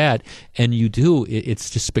things like that. And it's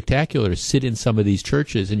just spectacular to sit in some of these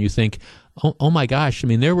churches, and you think, oh my gosh! I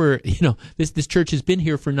mean, there were this church has been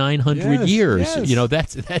here for 900 years.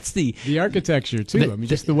 Yes. That's the architecture too. I mean,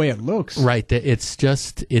 just the way it looks. Right. It's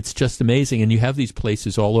just amazing, and you have these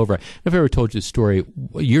places all over. I've ever told you this story.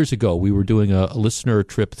 Years ago, we were doing a listener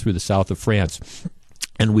trip through the south of France.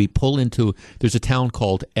 And we pull into, there's a town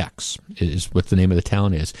called Aix, is what the name of the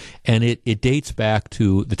town is. And it dates back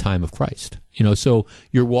to the time of Christ. So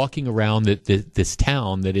you're walking around this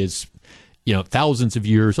town that is, thousands of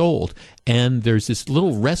years old. And there's this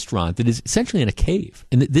little restaurant that is essentially in a cave.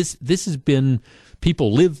 And this has been,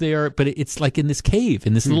 people live there, but it's like in this cave,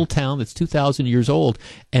 in this little town that's 2,000 years old.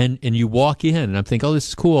 And you walk in, and I'm thinking, oh, this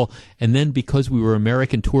is cool. And then because we were an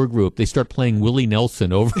American tour group, they start playing Willie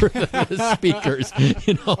Nelson over the speakers.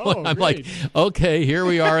 And I'm like, okay, here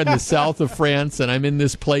we are in the south of France, and I'm in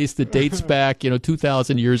this place that dates back,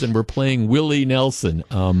 2,000 years, and we're playing Willie Nelson.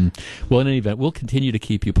 Well, in any event, we'll continue to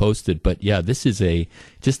keep you posted. But yeah, this is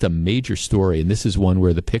just a major story, and this is one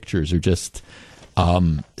where the pictures are just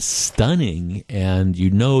stunning, and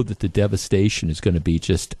that the devastation is going to be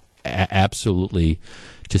just absolutely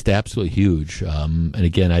huge. And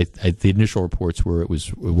again, the initial reports were it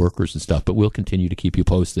was workers and stuff, but we'll continue to keep you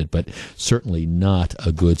posted. But certainly not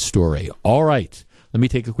a good story. All right, let me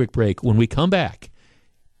take a quick break. When we come back,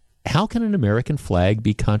 how can an American flag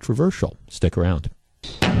be controversial? Stick around.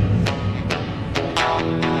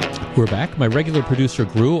 We're back. My regular producer,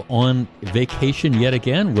 Gru, on vacation yet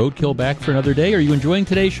again. Roadkill back for another day. Are you enjoying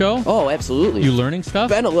today's show? Oh, absolutely. You learning stuff?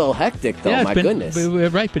 It's been a little hectic, though. Yeah, goodness.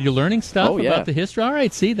 Right, but you're learning stuff about the history. All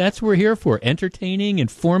right, see, that's what we're here for. Entertaining,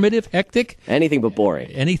 informative, hectic. Anything but boring.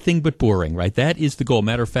 Anything but boring, right? That is the goal.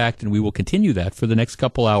 Matter of fact, and we will continue that for the next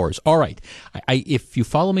couple hours. All right. If you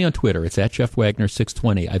follow me on Twitter, it's at Jeff Wagner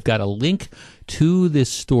 620. I've got a link to this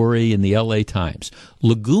story in the LA Times.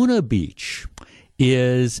 Laguna Beach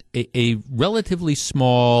is a relatively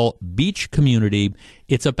small beach community.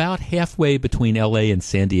 It's about halfway between LA and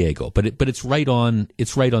San Diego, but it's right on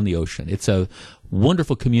the ocean. It's a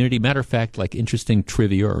wonderful community. Matter of fact, like interesting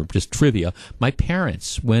trivia or just trivia, my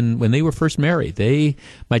parents, when they were first married,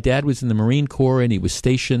 my dad was in the Marine Corps and he was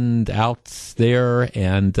stationed out there,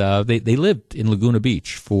 and they lived in Laguna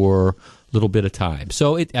Beach for little bit of time.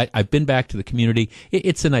 So I've been back to the community.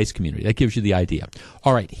 It's a nice community. That gives you the idea.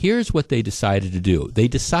 All right, here's what they decided to do. They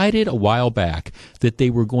decided a while back that they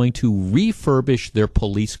were going to refurbish their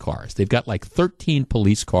police cars. They've got like 13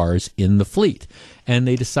 police cars in the fleet. And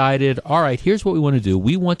they decided, all right, here's what we want to do.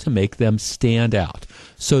 We want to make them stand out.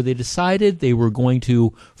 So they decided they were going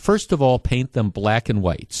to, first of all, paint them black and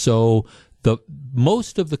white. So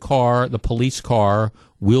most of the police car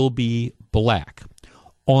will be black.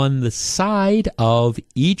 On the side of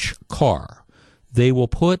each car, they will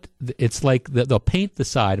put, it's like they'll paint the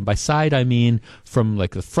side, and by side I mean from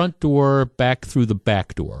like the front door back through the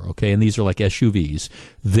back door, okay, and these are like SUVs.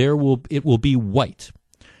 It will be white.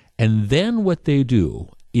 And then what they do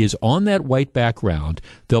is on that white background,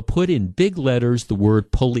 they'll put in big letters the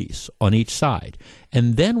word police on each side.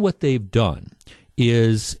 And then what they've done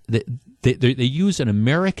is that they use an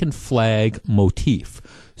American flag motif.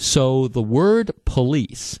 So the word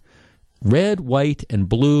police, red, white, and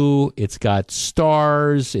blue, it's got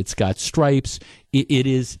stars, it's got stripes. It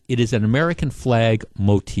is an American flag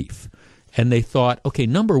motif. And they thought, okay,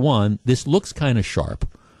 number one, this looks kind of sharp.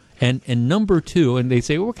 And number two, and they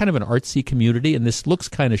say, well, we're kind of an artsy community, and this looks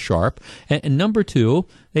kind of sharp. And number two,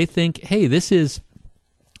 they think, hey, this is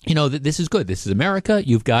this is good. This is America.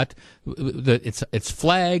 You've got it's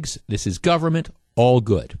flags. This is government. All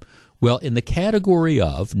good. Well, in the category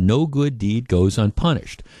of no good deed goes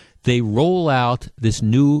unpunished, they roll out this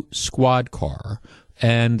new squad car.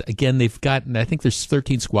 And again, they've gotten, I think there's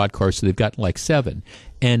 13 squad cars, so they've gotten like 7.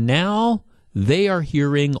 And now they are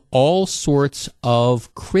hearing all sorts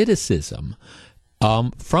of criticism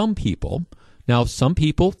from people. Now, some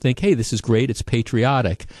people think, hey, this is great, it's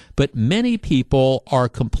patriotic. But many people are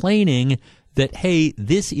complaining that, hey,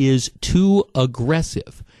 this is too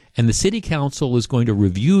aggressive. And the city council is going to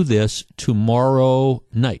review this tomorrow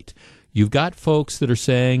night. You've got folks that are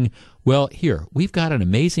saying, well, here, we've got an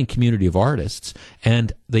amazing community of artists,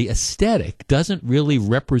 and the aesthetic doesn't really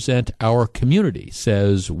represent our community,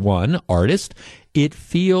 says one artist. It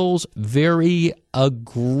feels very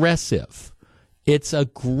aggressive. It's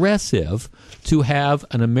aggressive to have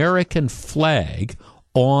an American flag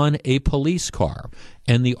on a police car.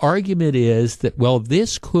 And the argument is that, well,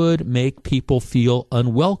 this could make people feel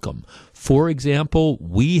unwelcome. For example,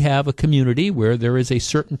 we have a community where there is a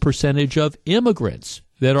certain percentage of immigrants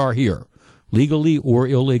that are here, legally or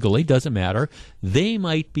illegally, doesn't matter. They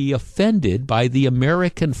might be offended by the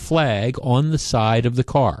American flag on the side of the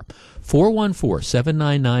car.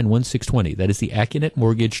 414-799-1620. That is the Accunet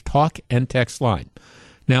Mortgage talk and text line.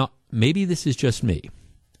 Now, maybe this is just me,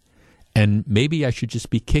 and maybe I should just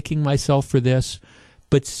be kicking myself for this,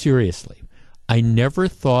 but seriously, I never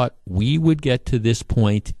thought we would get to this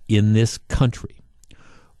point in this country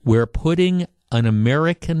where putting an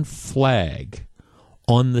American flag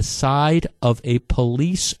on the side of a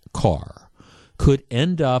police car could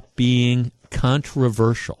end up being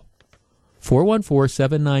controversial.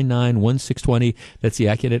 414-799-1620. That's the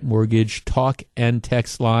Accunet Mortgage talk and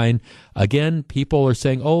text line. Again, people are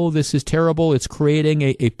saying, oh, this is terrible. It's creating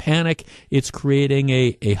a panic. It's creating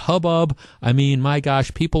a hubbub. I mean, my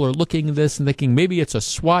gosh, people are looking at this and thinking maybe it's a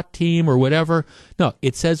SWAT team or whatever. No,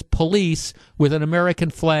 it says police with an American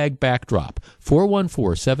flag backdrop.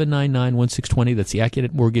 414-799-1620. That's the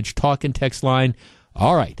Accunet Mortgage talk and text line.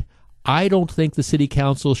 All right. I don't think the city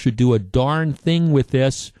council should do a darn thing with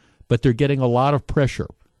this, but they're getting a lot of pressure.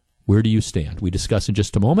 Where do you stand? We discuss in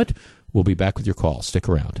just a moment. We'll be back with your calls. Stick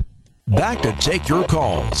around. Back to take your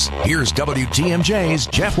calls. Here's WTMJ's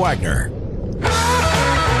Jeff Wagner.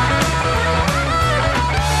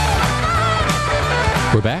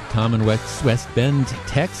 We're back. Tom in West Bend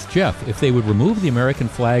text Jeff, if they would remove the American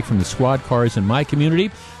flag from the squad cars in my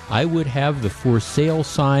community, I would have the for sale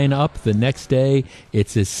sign up the next day.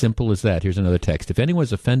 It's as simple as that. Here's another text. If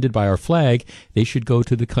anyone's offended by our flag, they should go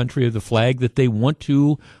to the country of the flag that they want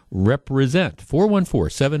to represent.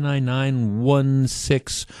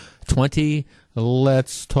 414-799-1620.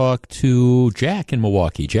 Let's talk to Jack in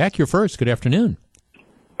Milwaukee. Jack, you're first. Good afternoon.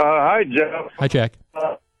 Hi, Jeff. Hi, Jack.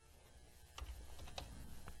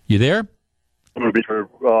 You there? I'm going to be for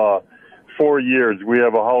 4 years. We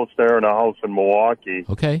have a house there and a house in Milwaukee.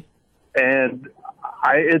 Okay. And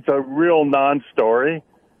it's a real non-story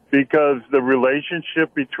because the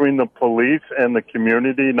relationship between the police and the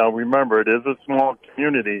community, now remember, it is a small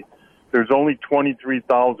community. There's only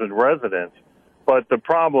 23,000 residents. But the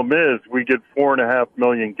problem is we get 4.5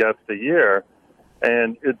 million guests a year,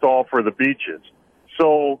 and it's all for the beaches.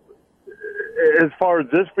 So as far as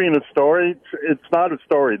this being a story, it's not a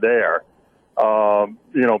story there.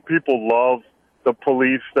 People love the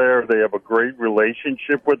police there. They have a great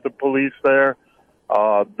relationship with the police there.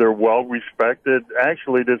 They're well respected.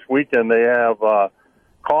 Actually, this weekend they have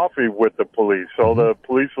coffee with the police. So the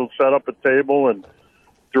police will set up a table and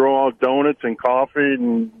throw out donuts and coffee,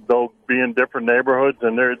 and they'll be in different neighborhoods,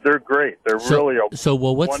 and they're great. They're really a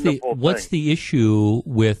what's the issue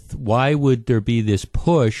with why would there be this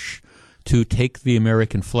push to take the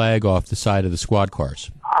American flag off the side of the squad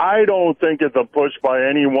cars? I don't think it's a push by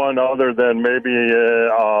anyone other than maybe,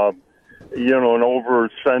 an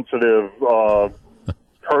oversensitive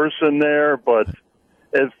person there. But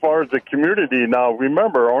as far as the community, now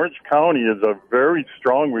remember, Orange County is a very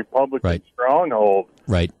strong Republican stronghold,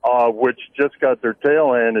 which just got their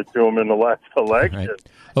tail handed to them in the last election. Right.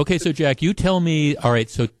 Okay, so Jack, you tell me, all right,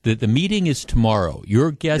 so the meeting is tomorrow.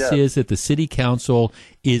 Your guess is that the city council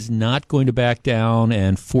is not going to back down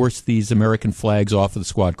and force these American flags off of the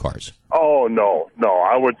squad cars? Oh, no.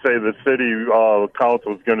 I would say the city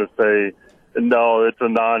council is going to say, no, it's a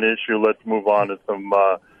non-issue. Let's move on to some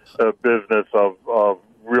business of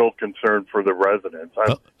real concern for the residents.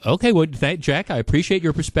 Okay, well, Jack, I appreciate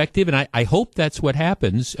your perspective, and I hope that's what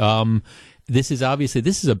happens. this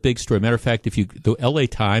is a big story. Matter of fact, the LA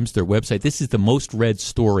Times, their website, this is the most read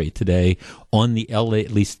story today on the LA,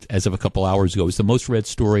 at least as of a couple hours ago. It's the most read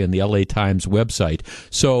story on the LA Times website.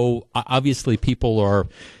 So obviously people are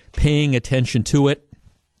paying attention to it.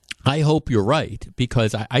 I hope you're right,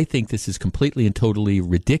 because I think this is completely and totally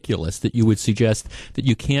ridiculous that you would suggest that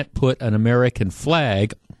you can't put an American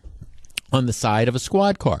flag on the side of a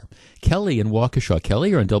squad car. Kelly in Waukesha.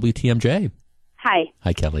 Kelly, you're on WTMJ. Hi.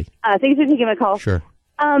 Hi, Kelly. Thanks for taking my call. Sure.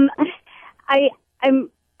 I'm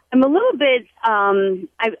a little bit,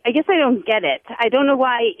 I guess I don't get it. I don't know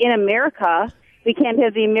why in America we can't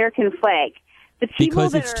have the American flag.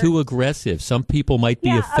 Because it's too aggressive. Some people might be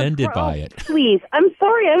offended by it. Please, I'm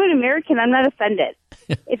sorry. I'm an American. I'm not offended.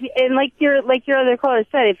 And like your other caller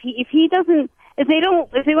said, if they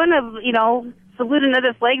want to salute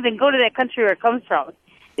another flag, then go to that country where it comes from.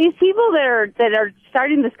 These people that are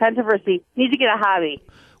starting this controversy need to get a hobby.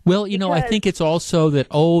 Well, I think it's also that,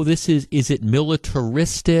 is it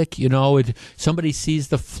militaristic? Somebody sees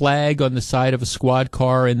the flag on the side of a squad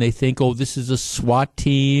car and they think, this is a SWAT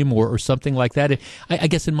team or something like that. I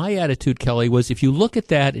guess in my attitude, Kelly, was if you look at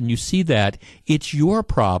that and you see that, it's your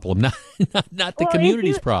problem, not the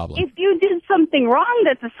community's problem. If you did something wrong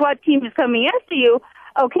that the SWAT team is coming after you,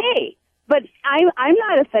 okay. But I'm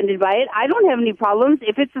not offended by it. I don't have any problems.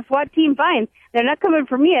 If it's a SWAT team, fine. They're not coming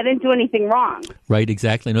for me. I didn't do anything wrong. Right,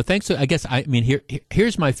 exactly. No, thanks. I guess,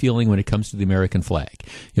 here's my feeling when it comes to the American flag.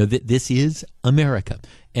 This is America.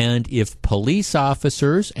 And if police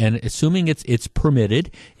officers, and assuming it's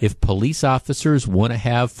permitted, if police officers want to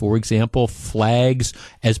have, for example, flags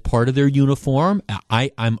as part of their uniform,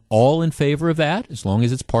 I'm all in favor of that, as long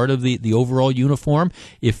as it's part of the overall uniform.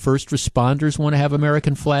 If first responders want to have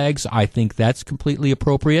American flags, I think that's completely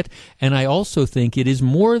appropriate. And I also think it is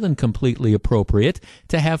more than completely appropriate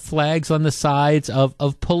to have flags on the sides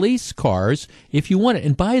of police cars if you want it.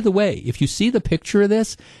 And by the way, if you see the picture of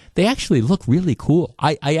this, they actually look really cool.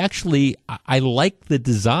 I like the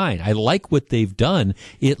design. I like what they've done.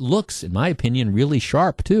 It looks, in my opinion, really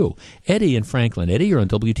sharp, too. Eddie in Franklin. Eddie, you're on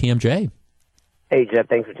WTMJ. Hey, Jeff,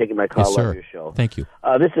 thanks for taking my call. Yes, sir. Love your show. Thank you.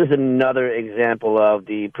 This is another example of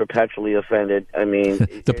the perpetually offended.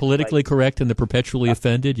 The politically correct and the perpetually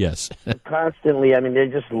offended, yes. Constantly, they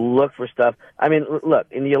just look for stuff. Look,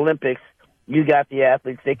 in the Olympics, you got the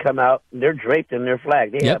athletes, they come out, they're draped in their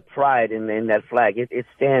flag. They have pride in that flag. It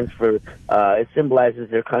stands for, it symbolizes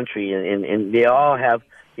their country, and they all have,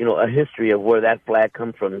 a history of where that flag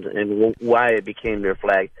comes from and why it became their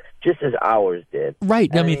flag, just as ours did.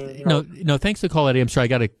 Right. No, thanks for the call, Eddie. I'm sorry, I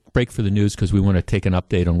got to break for the news because we want to take an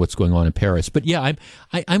update on what's going on in Paris. But yeah,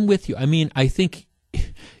 I'm with you. I think,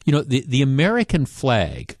 the American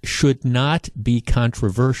flag should not be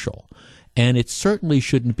controversial. And it certainly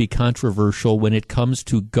shouldn't be controversial when it comes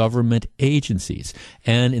to government agencies.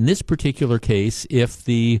 And in this particular case, if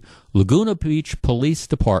the Laguna Beach Police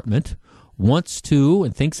Department wants to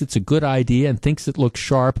and thinks it's a good idea and thinks it looks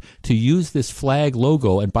sharp to use this flag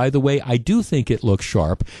logo, and by the way, I do think it looks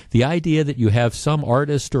sharp, the idea that you have some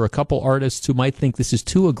artist or a couple artists who might think this is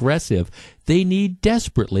too aggressive, they need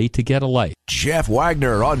desperately to get a light. Jeff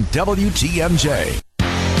Wagner on WTMJ.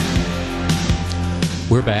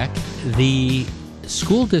 We're back. The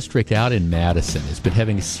school district out in Madison has been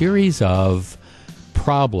having a series of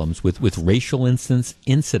problems with racial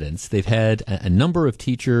incidents. They've had a number of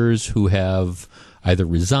teachers who have either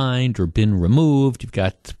resigned or been removed. You've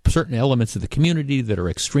got certain elements of the community that are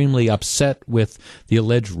extremely upset with the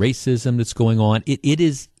alleged racism that's going on.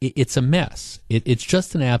 It's a mess. It's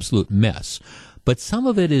just an absolute mess. But some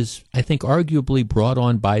of it is, I think, arguably brought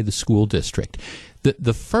on by the school district.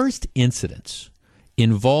 The first incidents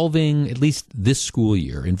involving, at least this school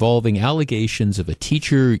year, involving allegations of a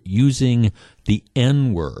teacher using the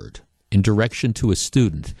N-word in direction to a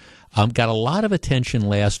student, got a lot of attention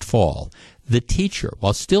last fall. The teacher,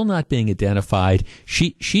 while still not being identified,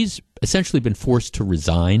 she's essentially been forced to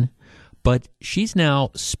resign, but she's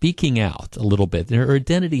now speaking out a little bit. Her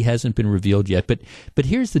identity hasn't been revealed yet, but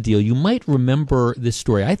here's the deal. You might remember this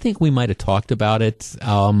story. I think we might have talked about it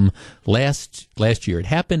last year. It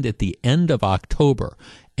happened at the end of October,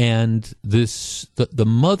 and the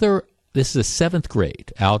mother, this is a seventh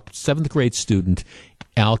grade student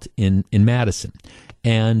out in Madison,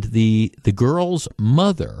 and the girl's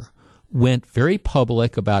mother went very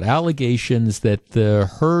public about allegations that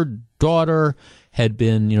her daughter had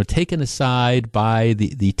been, taken aside by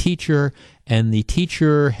the teacher, and the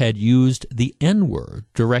teacher had used the N-word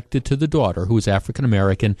directed to the daughter, who was African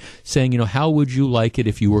American, saying, how would you like it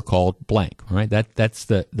if you were called blank? All right, that's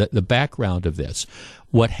the background of this.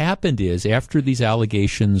 What happened is, after these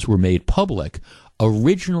allegations were made public,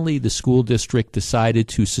 Originally, the school district decided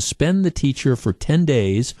to suspend the teacher for 10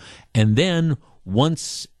 days, and then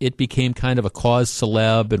once it became kind of a cause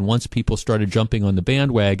celeb and once people started jumping on the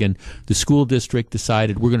bandwagon, the school district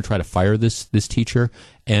decided we're going to try to fire this teacher,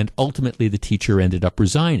 and ultimately the teacher ended up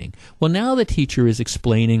resigning. Well, now the teacher is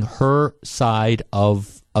explaining her side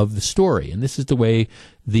of the story, and this is the way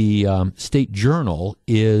the State Journal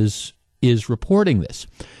is reporting this.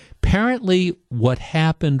 Apparently, what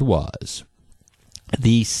happened was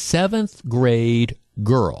the 7th grade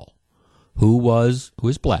girl who is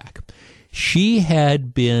black, she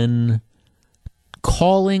had been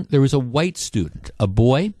calling, there was a white student, a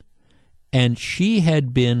boy, and she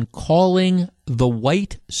had been calling the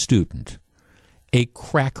white student a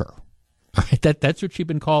cracker. All right, that's what she'd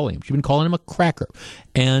been calling him. She'd been calling him a cracker.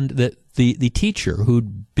 And the teacher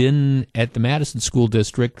who'd been at the Madison School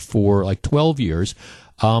District for like 12 years,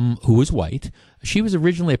 who was white, she was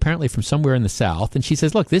originally apparently from somewhere in the South, and she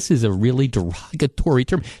says, "Look, this is a really derogatory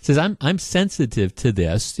term." Says, "I'm sensitive to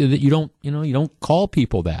this, that you don't call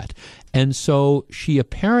people that." And so she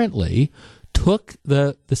apparently took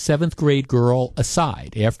the 7th grade girl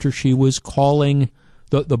aside after she was calling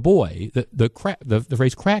the boy the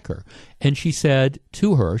phrase cracker, and she said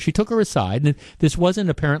to her, she took her aside, and this wasn't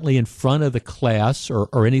apparently in front of the class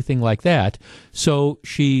or anything like that. So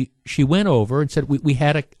she went over and said, we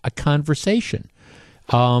had a conversation.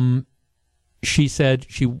 She said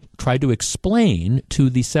she tried to explain to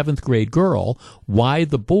the 7th grade girl why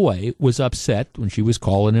the boy was upset when she was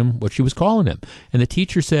calling him what she was calling him. And the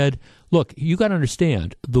teacher said, "Look, you got to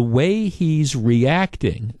understand, the way he's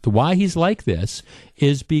reacting, why he's like this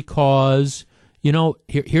is because,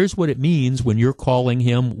 here's what it means when you're calling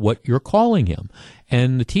him what you're calling him."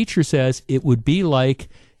 And the teacher says it would be like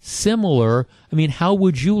similar. I mean, how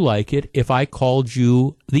would you like it if I called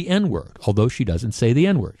you the N-word? Although she doesn't say the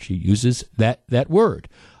N-word. She uses that word.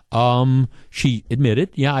 She admitted,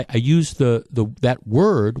 I used that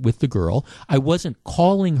word with the girl. I wasn't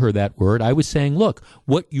calling her that word. I was saying, look,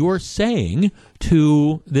 what you're saying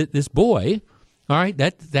to this boy, all right,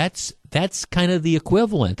 that's kind of the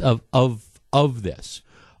equivalent of this.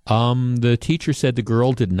 The teacher said the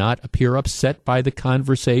girl did not appear upset by the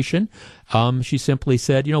conversation. She simply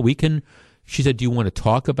said, she said, "Do you want to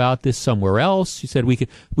talk about this somewhere else?" She said, we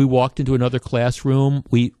walked into another classroom.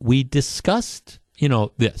 We discussed,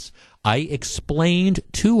 this. I explained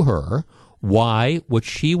to her why what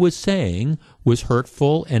she was saying was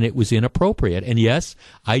hurtful and it was inappropriate. And yes,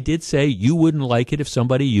 I did say you wouldn't like it if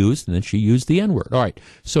somebody used, and then she used the N-word. All right.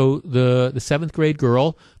 So the 7th grade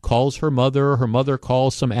girl calls her mother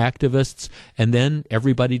calls some activists, and then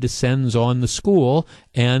everybody descends on the school,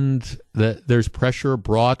 and there's pressure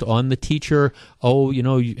brought on the teacher.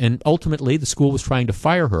 And ultimately the school was trying to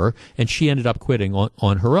fire her, and she ended up quitting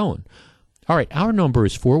on her own. All right. Our number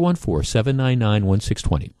is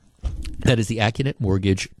 414-799-1620. That is the Accunet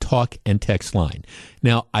Mortgage talk and text line.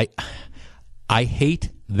 Now, I hate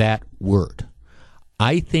that word.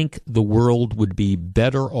 I think the world would be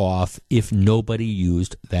better off if nobody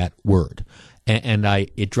used that word. And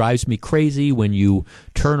it drives me crazy when you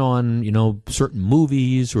turn on, certain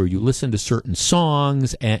movies or you listen to certain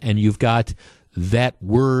songs and you've got that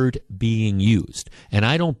word being used. And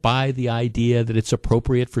I don't buy the idea that it's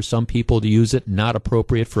appropriate for some people to use it, not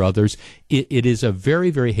appropriate for others. It is a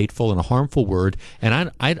very, very hateful and a harmful word. And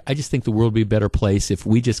I just think the world would be a better place if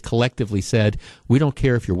we just collectively said, we don't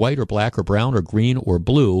care if you're white or black or brown or green or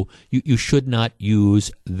blue, you should not use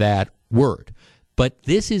that word. But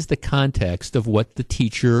this is the context of how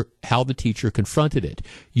the teacher confronted it.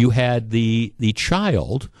 You had the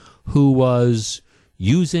child who was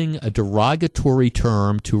using a derogatory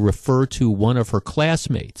term to refer to one of her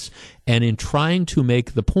classmates. And in trying to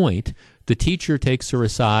make the point, the teacher takes her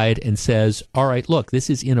aside and says, all right, look, this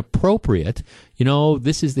is inappropriate.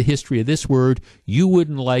 This is the history of this word. You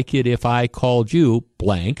wouldn't like it if I called you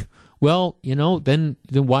blank. Well, then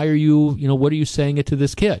why are you, what are you saying it to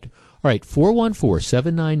this kid? All right,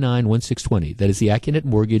 414-799-1620. That is the Accunet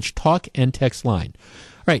Mortgage talk and text line.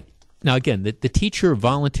 All right, now again, the teacher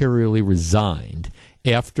voluntarily resigned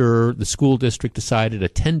after the school district decided a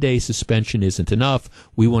 10-day suspension isn't enough.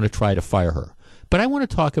 We want to try to fire her. But I want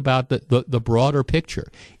to talk about the broader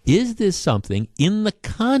picture. Is this something in the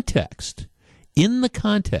context,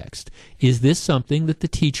 is this something that the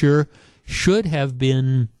teacher should have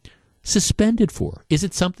been suspended for? Is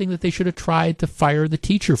it something that they should have tried to fire the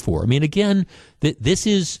teacher for? I mean, again, this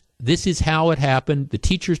is how it happened. The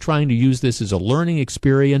teacher's trying to use this as a learning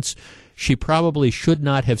experience. She probably should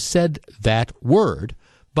not have said that word,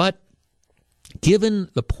 but given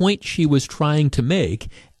the point she was trying to make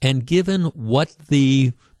and given what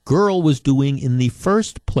the girl was doing in the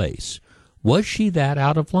first place. Was she that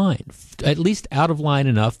out of line? At least out of line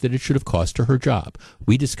enough that it should have cost her her job.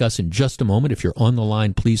 We discuss in just a moment. If you're on the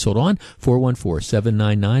line, please hold on.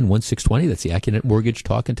 414-799-1620. That's the Accunet Mortgage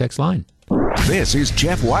Talk and Text line. This is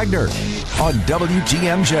Jeff Wagner on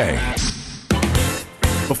WTMJ.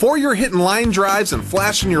 Before you're hitting line drives and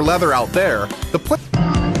flashing your leather out there,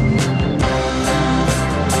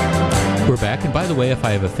 We're back. And by the way, if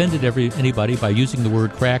I have offended anybody by using the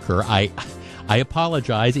word cracker, I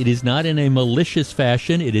apologize. It is not in a malicious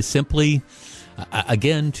fashion. It is simply,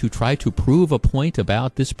 again, to try to prove a point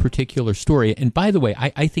about this particular story. And by the way,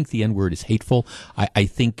 I think the N-word is hateful. I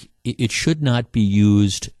think it should not be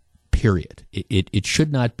used, period. It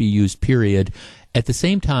should not be used, period. At the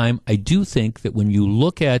same time, I do think that when you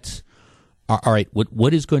look at, all right,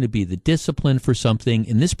 what is going to be the discipline for something,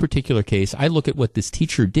 in this particular case, I look at what this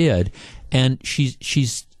teacher did, and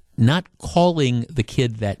she's not calling the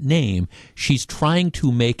kid that name. She's trying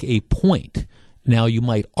to make a point. Now, you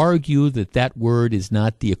might argue that that word is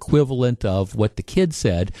not the equivalent of what the kid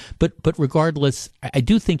said, but regardless, I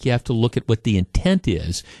do think you have to look at what the intent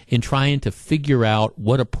is in trying to figure out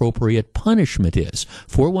what appropriate punishment is.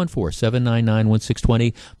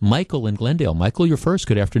 414-799-1620. Michael in Glendale. Michael, you're first.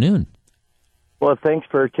 Good afternoon. Well, thanks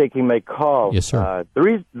for taking my call. Yes, sir. The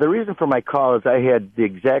reason for my call is I had the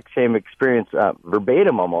exact same experience,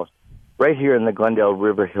 verbatim almost, right here in the Glendale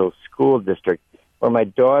River Hills School District, where my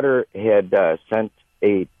daughter had sent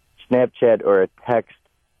a Snapchat or a text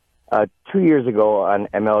 2 years ago on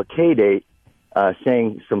MLK Day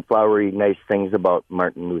saying some flowery, nice things about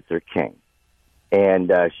Martin Luther King.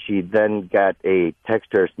 And she then got a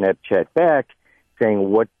text or a Snapchat back saying,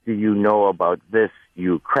 "What do you know about this,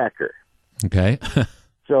 you cracker?" Okay.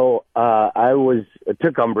 So I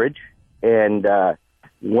took umbrage and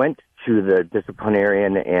went to the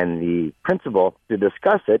disciplinarian and the principal to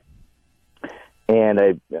discuss it. And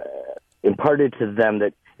I imparted to them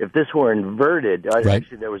that if this were inverted,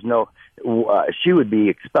 actually there was no, she would be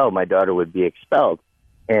expelled, my daughter would be expelled.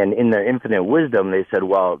 And in their infinite wisdom, they said,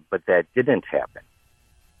 well, but that didn't happen.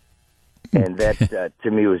 And that,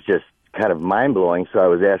 to me, was just kind of mind-blowing. So I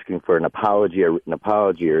was asking for an apology, a written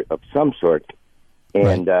apology of some sort.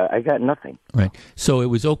 And I got nothing. Right. So it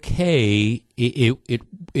was okay.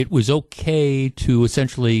 It was okay to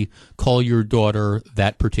essentially call your daughter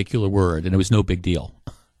that particular word, and it was no big deal.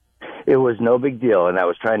 It was no big deal, and I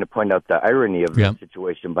was trying to point out the irony of the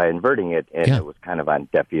situation by inverting it, and it was kind of on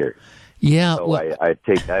deaf ears. Yeah. So well, I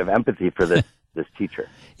have empathy for this teacher.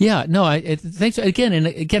 Yeah. No. Thanks again. And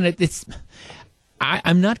again, it's.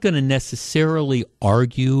 I'm not going to necessarily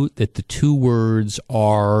argue that the two words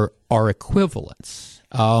are equivalents.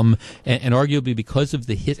 And arguably because of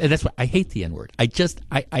the and that's why I hate the N-word. I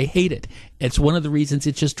hate it. It's one of the reasons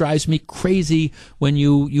it just drives me crazy when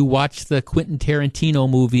you watch the Quentin Tarantino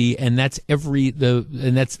movie and that's every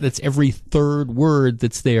third word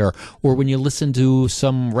that's there, or when you listen to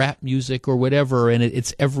some rap music or whatever and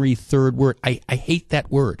it's every third word. I hate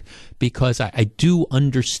that word because I do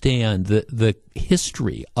understand the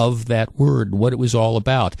history of that word and what it was all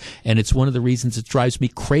about, and it's one of the reasons it drives me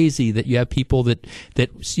crazy that you have people that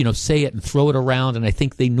say it and throw it around, and I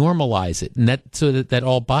think they normalize it, and that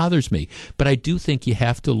all bothers me. But I do think you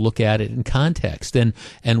have to look at it in context, and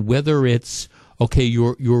whether it's okay,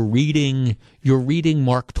 you're reading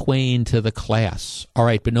Mark Twain to the class, all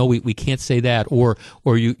right, but no, we can't say that, or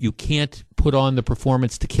you can't put on the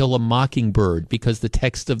performance To Kill a Mockingbird because the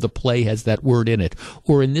text of the play has that word in it,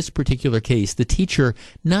 or in this particular case, the teacher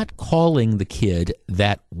not calling the kid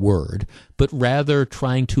that word, but rather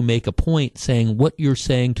trying to make a point saying what you're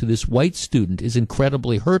saying to this white student is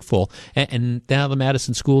incredibly hurtful, and now the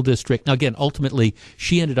Madison School District, now again, ultimately,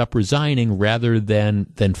 she ended up resigning rather than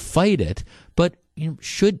fight it, but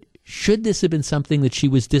should this have been something that she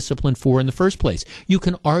was disciplined for in the first place? You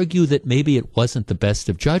can argue that maybe it wasn't the best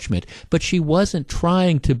of judgment, but she wasn't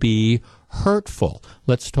trying to be hurtful.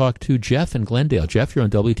 Let's talk to Jeff in Glendale. Jeff, you're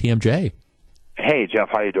on WTMJ. Hey, Jeff,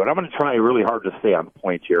 how you doing? I'm going to try really hard to stay on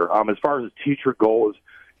point here. As far as the teacher goes,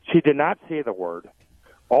 she did not say the word.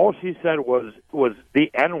 All she said was the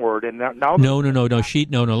N-word, and now No. Let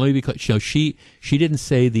me be clear. She didn't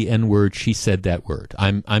say the N-word. She said that word.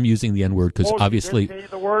 I'm using the N-word because obviously she did say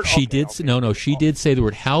the word? She did. No. She did say the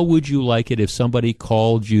word. How would you like it if somebody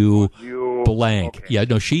called you blank? Okay. Yeah.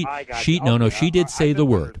 No. She did say the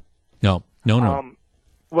word. No.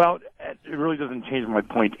 Well, it really doesn't change my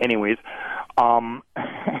point, anyways.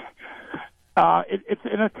 It's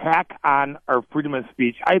an attack on our freedom of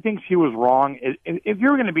speech. I think she was wrong. If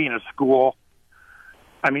you're going to be in a school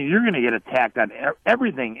I mean, you're going to get attacked on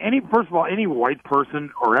everything. First of all, any white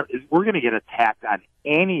person, we're going to get attacked on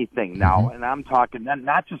anything now. And I'm talking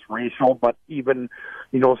not just racial, but even,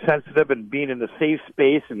 sensitive and being in the safe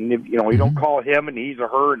space. And, you don't call him and he's or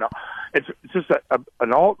her. And it's just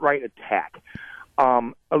an alt-right attack.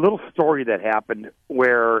 A little story that happened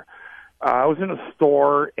where I was in a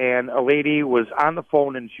store and a lady was on the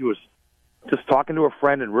phone and she was just talking to a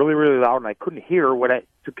friend and really, really loud, and I couldn't hear her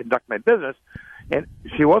to conduct my business. And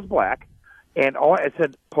she was black, and I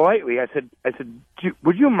said politely, I said,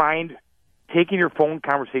 would you mind taking your phone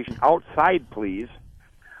conversation outside, please?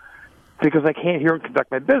 Because I can't hear and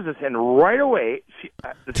conduct my business. And right away, she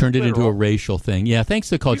turned it into a racial thing. Yeah, thanks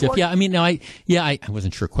for the call, Jeff. Yeah, I mean, I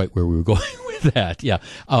wasn't sure quite where we were going with that. Yeah,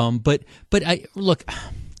 but I look.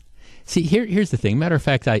 See, here's the thing. Matter of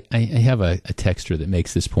fact, I have a texter that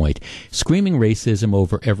makes this point. Screaming racism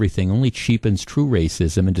over everything only cheapens true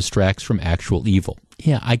racism and distracts from actual evil.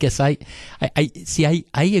 Yeah, I guess I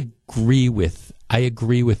agree with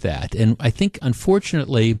that. And I think,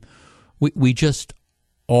 unfortunately, we just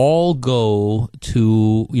all go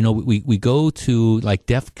to, we go to like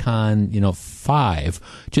DEFCON,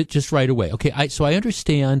 5 just right away. Okay, so I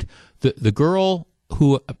understand the girl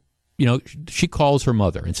who, she calls her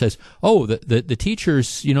mother and says, oh, the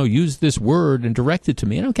teachers, used this word and directed to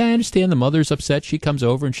me. And okay, I understand the mother's upset. She comes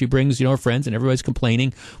over and she brings, her friends and everybody's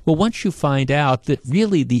complaining. Well, once you find out that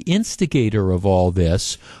really the instigator of all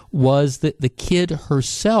this was the kid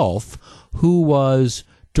herself, who was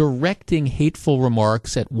directing hateful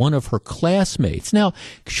remarks at one of her classmates. Now,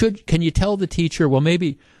 can you tell the teacher, well,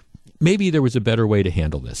 maybe there was a better way to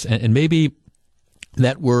handle this, and maybe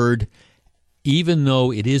that word, even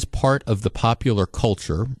though it is part of the popular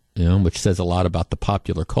culture, which says a lot about the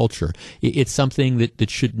popular culture, it's something that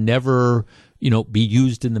should never, be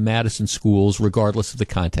used in the Madison schools, regardless of the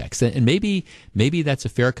context. And maybe that's a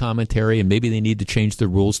fair commentary, and maybe they need to change the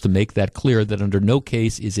rules to make that clear, that under no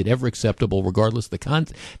case is it ever acceptable, regardless of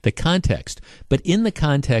the context. But in the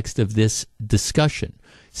context of this discussion,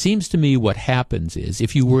 seems to me what happens is,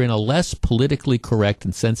 if you were in a less politically correct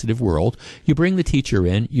and sensitive world, you bring the teacher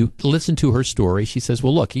in, you listen to her story. She says,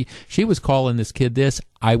 well, look, she was calling this kid this.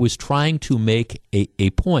 I was trying to make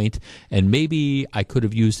a point, and maybe I could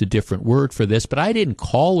have used a different word for this, but I didn't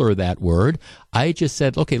call her that word. I just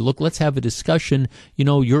said, okay, look, let's have a discussion.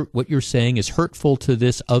 What you're saying is hurtful to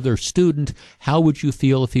this other student. How would you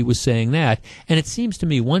feel if he was saying that? And it seems to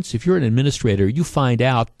me, if you're an administrator, you find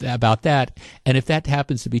out about that, and if that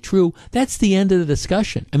happens to be true, that's the end of the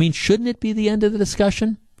discussion. I mean, shouldn't it be the end of the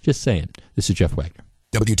discussion? Just saying. This is Jeff Wagner.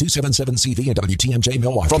 W277CV and WTMJ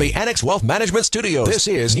Milwaukee. From the Annex Wealth Management Studios, this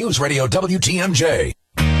is News Radio WTMJ.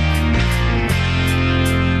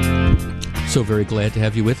 So very glad to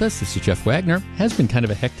have you with us. This is Jeff Wagner. Has been kind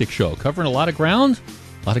of a hectic show, covering a lot of ground,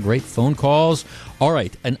 a lot of great phone calls. All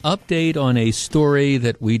right, an update on a story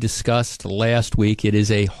that we discussed last week. It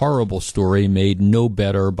is a horrible story made no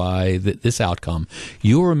better by this outcome.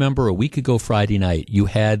 You'll remember a week ago Friday night, you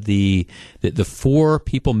had the 4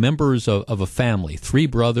 people, members of a family, 3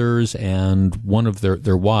 brothers and one of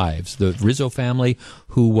their wives, the Rizzo family,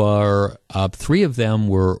 who were 3 of them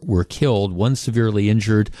were killed, one severely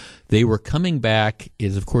injured. They were coming back,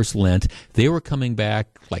 is of course Lent. They were coming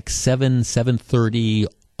back like 7:30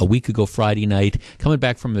 a week ago Friday night, coming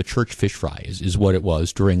back from the church fish fry is what it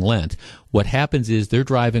was during Lent. What happens is they're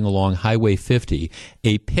driving along Highway 50.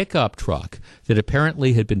 A pickup truck that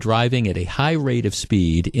apparently had been driving at a high rate of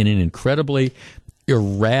speed in an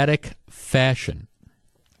erratic fashion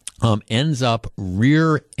ends up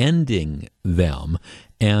rear-ending them.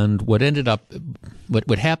 And what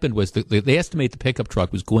happened was they estimate the pickup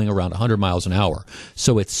truck was going around 100 miles an hour.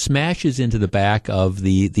 So it smashes into the back of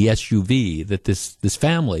the SUV that this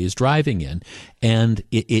family is driving in, and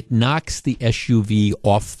it knocks the SUV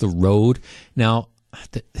off the road. Now,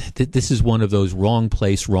 this is one of those wrong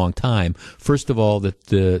place, wrong time. First of all, that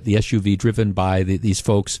the SUV driven by these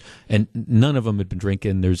folks, and none of them had been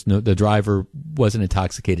drinking. The driver wasn't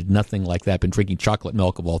intoxicated, nothing like that. Been drinking chocolate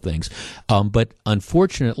milk of all things. But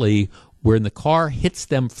unfortunately, when the car hits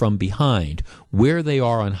them from behind, where they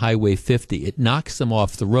are on Highway 50, it knocks them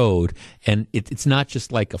off the road, and it's not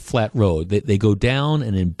just like a flat road. They go down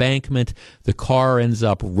an embankment, the car ends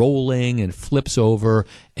up rolling and flips over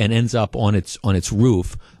and ends up on its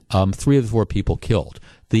roof. 3 of the 4 people killed.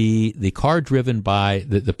 The car driven by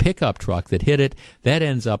the pickup truck that hit it, that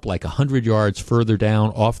ends up like 100 yards further down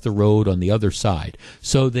off the road on the other side.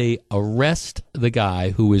 So they arrest the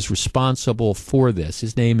guy who is responsible for this.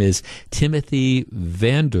 His name is Timothy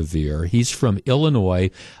Vanderveer. He's from Illinois.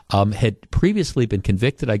 Had previously been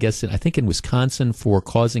convicted, I think in Wisconsin, for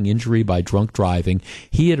causing injury by drunk driving.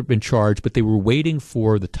 He had been charged, but they were waiting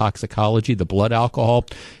for the toxicology, the blood alcohol.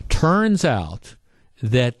 Turns out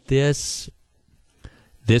that this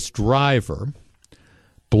driver,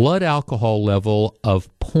 blood alcohol level of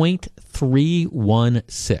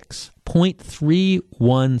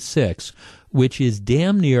 0.316, which is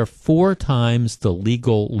damn near 4 times the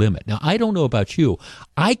legal limit. Now, I don't know about you.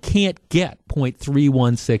 I can't get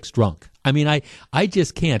 0.316 drunk. I mean, I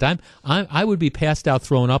just can't. I would be passed out,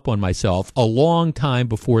 thrown up on myself a long time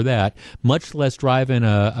before that, much less driving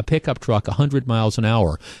a pickup truck 100 miles an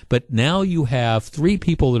hour. But now you have 3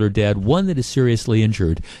 people that are dead, 1 that is seriously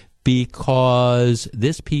injured, because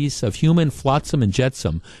this piece of human flotsam and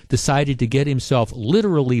jetsam decided to get himself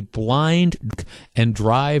literally blind and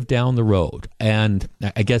drive down the road. And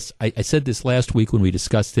I guess I said this last week when we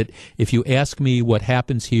discussed it. If you ask me what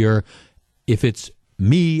happens here, if it's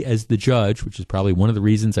me as the judge, which is probably one of the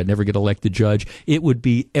reasons I never get elected judge, it would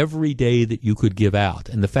be every day that you could give out.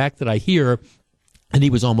 And the fact that I hear, and he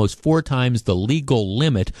was almost 4 times the legal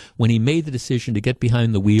limit when he made the decision to get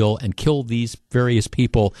behind the wheel and kill these various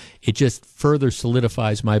people, it just further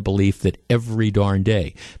solidifies my belief that every darn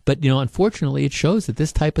day. But, unfortunately, it shows that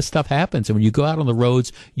this type of stuff happens. And when you go out on the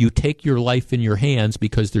roads, you take your life in your hands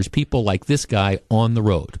because there's people like this guy on the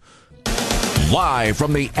road. Live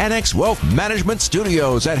from the Annex Wealth Management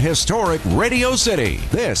Studios at historic Radio City,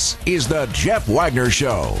 this is the Jeff Wagner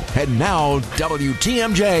Show. And now,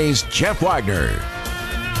 WTMJ's Jeff Wagner.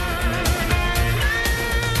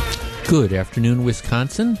 Good afternoon,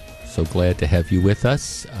 Wisconsin. So glad to have you with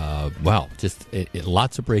us.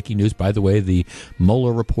 Lots of breaking news. By the way, the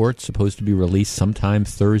Mueller report supposed to be released sometime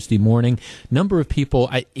Thursday morning. Number of people,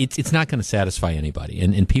 it's not going to satisfy anybody,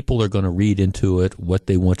 and people are going to read into it what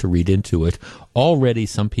they want to read into it. Already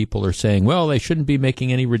some people are saying, well, they shouldn't be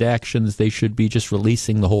making any redactions. They should be just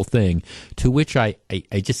releasing the whole thing, to which I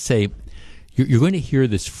just say, you're going to hear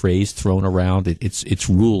this phrase thrown around. It's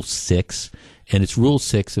Rule 6. And it's Rule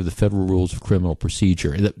 6 of the Federal Rules of Criminal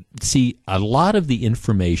Procedure. See, a lot of the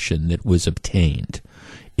information that was obtained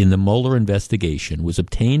in the Mueller investigation was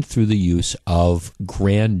obtained through the use of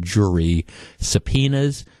grand jury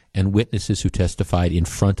subpoenas and witnesses who testified in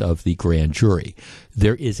front of the grand jury.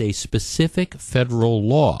 There is a specific federal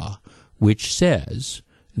law which says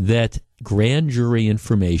that grand jury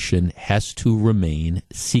information has to remain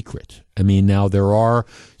secret. I mean, now there are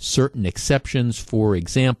certain exceptions. For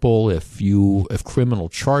example, if criminal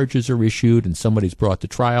charges are issued and somebody's brought to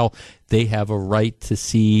trial, they have a right to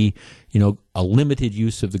see, a limited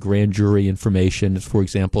use of the grand jury information. For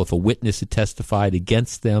example, if a witness had testified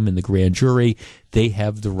against them in the grand jury, they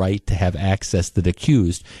have the right to have access. The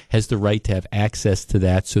accused has the right to have access to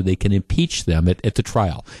that so they can impeach them at the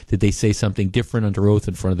trial. Did they say something different under oath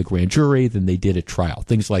in front of the grand jury than they did at trial?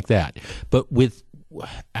 Things like that. But with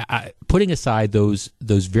putting aside those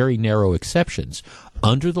very narrow exceptions,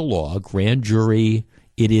 under the law, grand jury,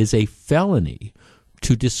 it is a felony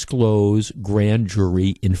to disclose grand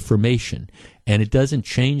jury information. And it doesn't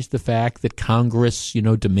change the fact that Congress,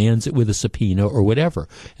 demands it with a subpoena or whatever.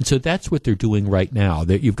 And so that's what they're doing right now.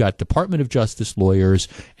 You've got Department of Justice lawyers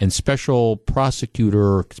and special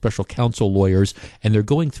prosecutor, special counsel lawyers, and they're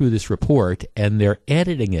going through this report and they're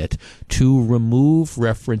editing it to remove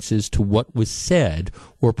references to what was said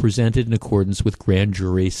or presented in accordance with grand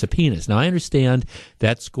jury subpoenas. Now, I understand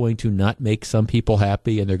that's going to not make some people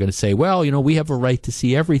happy, and they're going to say, well, we have a right to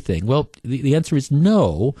see everything. Well, the answer is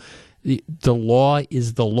no. The law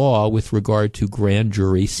is the law with regard to grand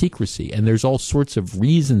jury secrecy, and there's all sorts of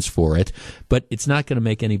reasons for it, but it's not going to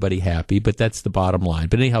make anybody happy, but that's the bottom line.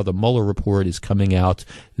 But anyhow, the Mueller report is coming out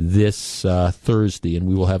this Thursday, and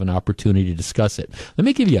we will have an opportunity to discuss it. Let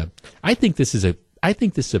me give you I think this is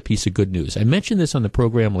a piece of good news. I mentioned this on the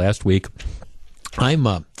program last week. I'm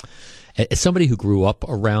as somebody who grew up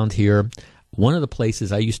around here, one of the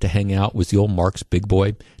places I used to hang out was the old Mark's Big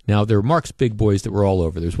Boy. Now, there were Mark's Big Boys that were all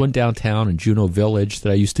over. There's one downtown in Juneau Village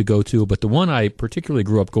that I used to go to, but the one I particularly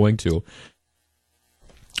grew up going to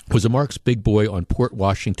was a Mark's Big Boy on Port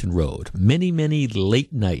Washington Road. Many, many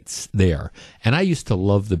late nights there. And I used to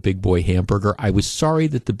love the Big Boy hamburger. I was sorry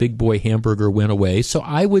that the Big Boy hamburger went away, so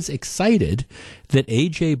I was excited that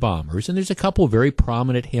A.J. Bombers, and there's a couple of very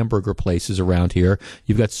prominent hamburger places around here.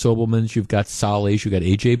 You've got Sobelman's, you've got Solly's, you've got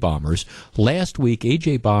A.J. Bombers. Last week,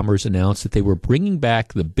 A.J. Bombers announced that they were bringing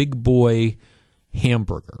back the Big Boy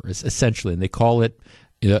hamburger, essentially, and they call it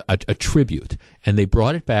a tribute. And they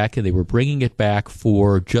brought it back, and they were bringing it back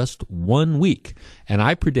for just 1 week. And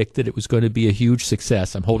I predicted it was going to be a huge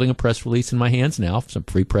success. I'm holding a press release in my hands now, some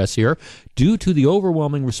free press here. Due to the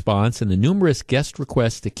overwhelming response and the numerous guest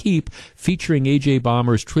requests to keep featuring A.J.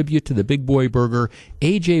 Bomber's tribute to the Big Boy Burger,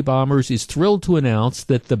 A.J. Bombers is thrilled to announce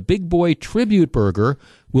that the Big Boy Tribute Burger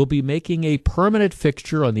will be making a permanent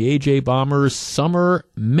fixture on the A.J. Bombers summer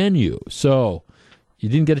menu. So, you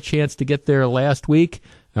didn't get a chance to get there last week?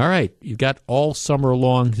 All right, you've got all summer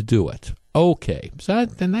long to do it. Okay, so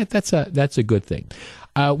that's a good thing.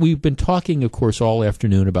 We've been talking, of course, all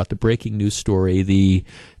afternoon about the breaking news story, the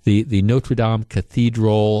Notre Dame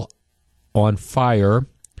Cathedral on fire.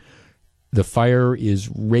 The fire is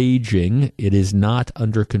raging. It is not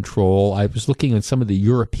under control. I was looking at some of the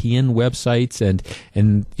European websites and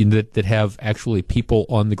that have actually people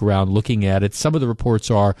on the ground looking at it. Some of the reports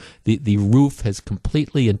are the roof has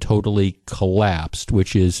completely and totally collapsed,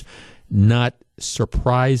 which is not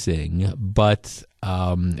surprising, but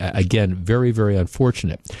again, very, very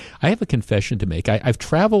unfortunate. I have a confession to make. I've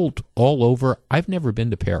traveled all over. I've never been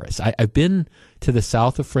to Paris. I've been to the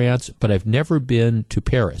south of France, but I've never been to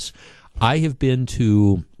Paris. I have been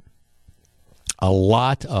to a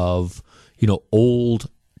lot of, old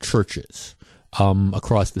churches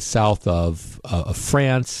across the south of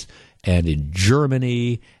France and in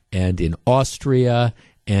Germany and in Austria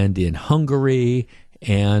and in Hungary.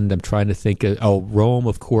 And I'm trying to think of, Rome,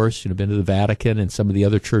 of course, been to the Vatican and some of the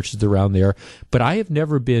other churches around there. But I have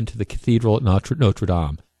never been to the cathedral at Notre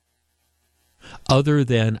Dame. Other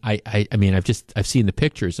than, I mean, I've seen the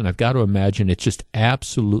pictures, and I've got to imagine it's just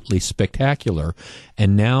absolutely spectacular.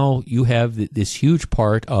 And now you have this huge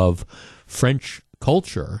part of French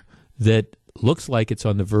culture that looks like it's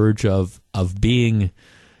on the verge of being,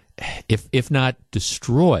 if not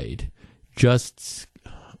destroyed, just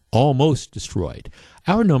almost destroyed.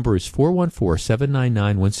 Our number is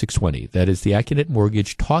 414-799-1620. That is the Accunet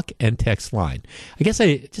Mortgage talk and text line. I guess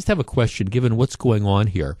I just have a question, given what's going on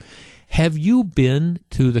here. Have you been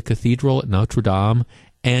to the cathedral at Notre Dame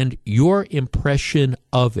and your impression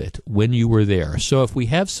of it when you were there? So if we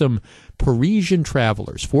have some Parisian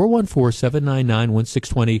travelers,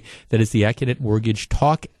 414-799-1620, that is the Accunet Mortgage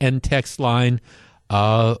talk and text line.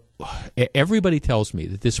 Everybody tells me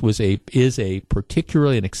that this is a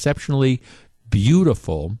particularly and exceptionally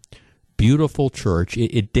beautiful church.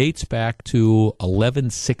 It dates back to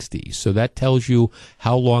 1160, so that tells you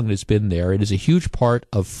how long it has been there. It is a huge part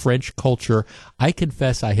of French culture. I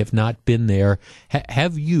confess I have not been there.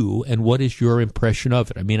 Have you, and what is your impression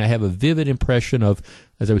of it? I mean, I have a vivid impression of,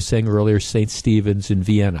 as I was saying earlier, St. Stephen's in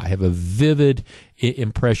Vienna. I have a vivid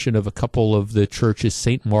impression of a couple of the churches,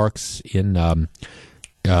 St. Mark's in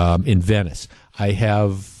Venice. I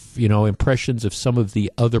have impressions of some of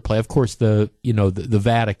the other places. Of course, the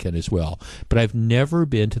Vatican as well. But I've never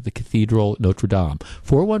been to the Cathedral at Notre Dame.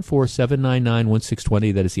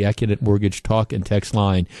 414-799-1620. That is the Accunet Mortgage talk and text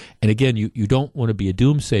line. And again, you don't want to be a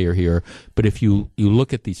doomsayer here, but if you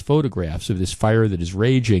look at these photographs of this fire that is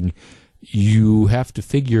raging, you have to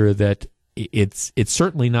figure that it's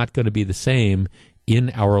certainly not going to be the same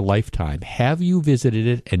in our lifetime. Have you visited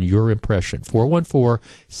it, and your impression?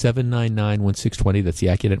 414-799-1620. That's the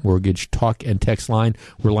Accunet Mortgage talk and text line.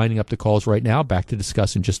 We're lining up the calls right now. Back to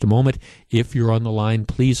discuss in just a moment. If you're on the line,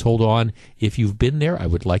 please hold on. If you've been there, I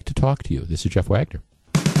would like to talk to you. This is Jeff Wagner.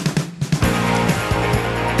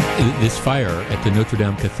 This fire at the Notre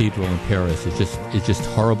Dame Cathedral in Paris is just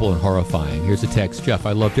horrible and horrifying. Here's a text. Jeff,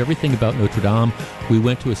 I loved everything about Notre Dame. We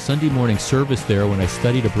went to a Sunday morning service there when I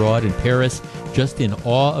studied abroad in Paris, just in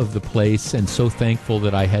awe of the place and so thankful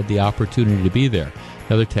that I had the opportunity to be there.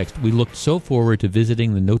 Another text. We looked so forward to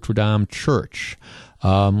visiting the Notre Dame Church.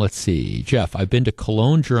 Let's see. Jeff, I've been to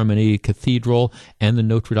Cologne, Germany Cathedral and the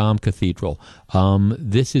Notre Dame Cathedral.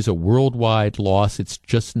 This is a worldwide loss. It's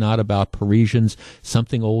just not about Parisians.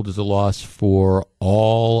 Something old is a loss for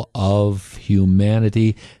all of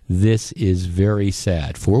humanity. This is very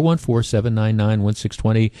sad.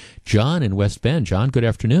 414-799-1620. John in West Bend. John, good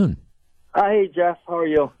afternoon. Hi, Jeff. How are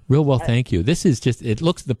you? Real well, thank you. This is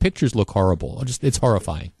the pictures look horrible. It's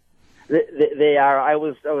horrifying. They are. I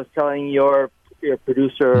was telling your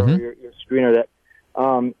producer or your screener that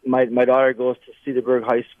my daughter goes to Cedarburg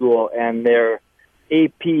High School, and their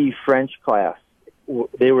AP French class,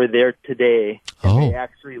 they were there today. And they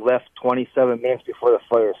actually left 27 minutes before the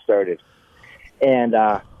fire started. And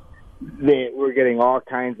they were getting all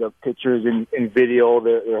kinds of pictures and video.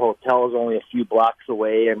 Their hotel is only a few blocks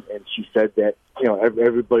away, and she said that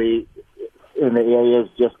everybody in the area is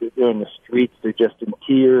just, they're in the streets, they're just in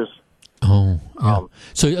tears. Oh, yeah.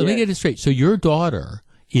 So let me get it straight. So your daughter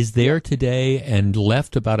is there today and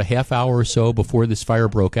left about a half hour or so before this fire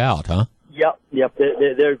broke out, huh? Yep.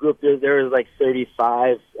 Their group, there was like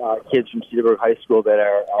 35 kids from Cedarburg High School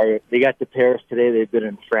that they got to Paris today. They've been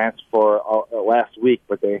in France for last week,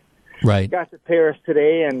 but they got to Paris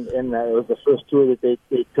today, and it was the first tour that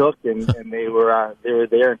they took, and they were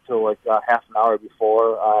there until like half an hour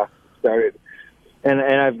before started. And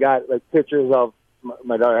I've got like pictures of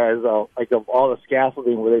my daughter has like of all the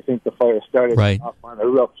scaffolding where they think the fire started up on the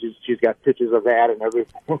roof. She's got pictures of that and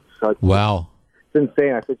everything. So wow. It's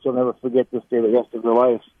insane. I think she'll never forget this day the rest of her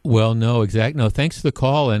life. Well, no, exactly. No, thanks for the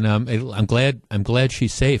call, and I'm glad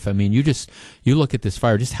she's safe. I mean, you look at this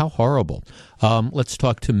fire, just how horrible. Let's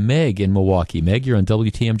talk to Meg in Milwaukee. Meg, you're on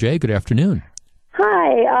WTMJ. Good afternoon.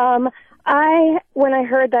 Hi. When I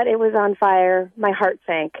heard that it was on fire, my heart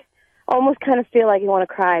sank. Almost kind of feel like you want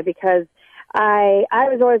to cry because I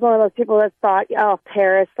was always one of those people that thought, oh,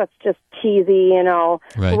 Paris, that's just cheesy, you know.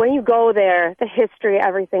 Right. But when you go there, the history,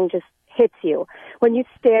 everything just hits you. When you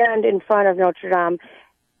stand in front of Notre Dame,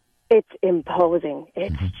 it's imposing.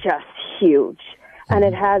 It's just huge. And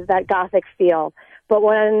it has that Gothic feel. But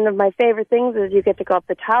one of my favorite things is you get to go up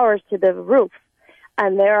the towers to the roof,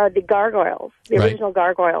 and there are the gargoyles, the original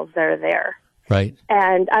gargoyles that are there. Right.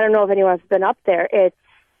 And I don't know if anyone's been up there.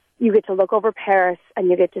 You get to look over Paris, and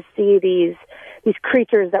you get to see these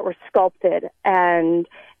creatures that were sculpted, and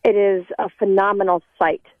it is a phenomenal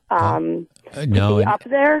sight. To be up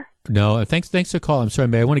there. No, thanks for the call. I'm sorry,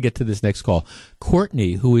 May. I want to get to this next call.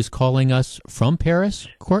 Courtney, who is calling us from Paris.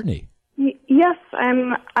 Courtney. Yes,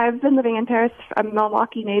 I've been living in Paris. I'm a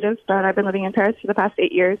Milwaukee native, but I've been living in Paris for the past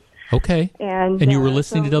 8 years. Okay. And you were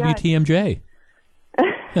listening to WTMJ.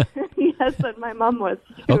 Yes, and my mom was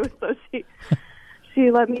too. So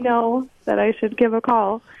she let me know that I should give a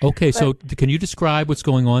call. Okay, so can you describe what's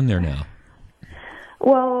going on there now?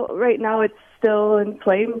 Well, right now it's still in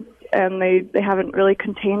flames, and they haven't really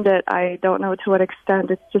contained it. I don't know to what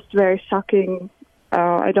extent. It's just very shocking.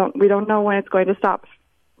 We don't know when it's going to stop,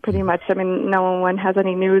 pretty much. I mean, no one has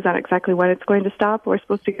any news on exactly when it's going to stop. We're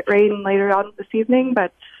supposed to get rain later on this evening,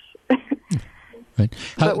 but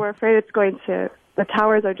but we're afraid the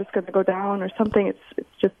towers are just going to go down or something. It's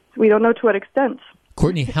just, we don't know to what extent.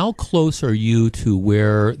 Courtney, how close are you to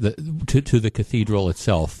where to the cathedral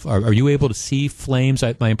itself? Are you able to see flames?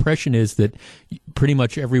 My impression is that pretty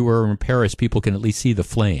much everywhere in Paris, people can at least see the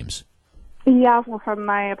flames. Yeah, well, from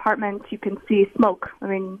my apartment, you can see smoke. I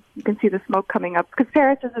mean, you can see the smoke coming up because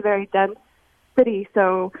Paris is a very dense city,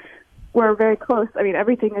 so we're very close. I mean,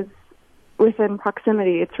 everything is within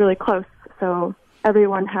proximity. It's really close, so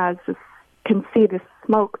everyone can see the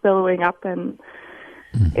smoke billowing up, and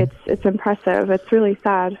it's impressive. It's really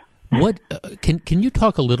sad. What can you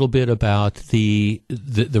talk a little bit about the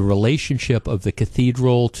relationship of the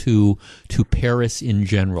cathedral to Paris in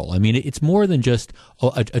general? I mean, it's more than just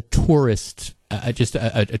a tourist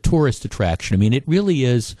a tourist attraction. I mean, it really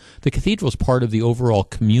is. The cathedral is part of the overall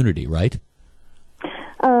community, right?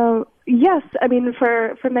 Yes, I mean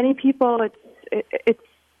for many people, it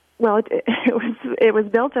was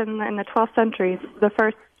built in the 12th century. The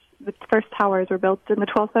first towers were built in the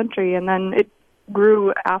 12th century, and then it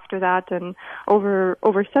grew after that and over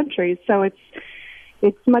centuries. So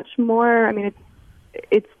it's much more. I mean,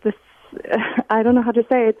 it's this. I don't know how to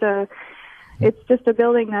say it. It's just a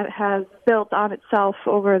building that has built on itself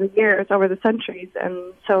over the years, over the centuries,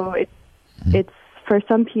 and so it's for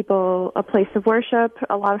some people a place of worship.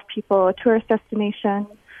 A lot of people a tourist destination.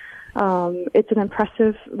 It's an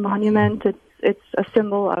impressive monument. It's a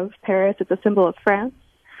symbol of Paris. It's a symbol of France,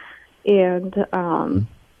 and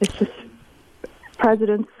it's just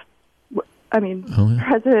presidents. I mean,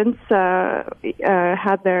 presidents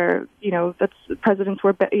had their,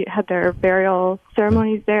 had their burial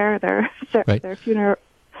ceremonies there, their funeral.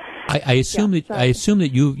 I assume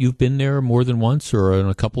that you've been there more than once or on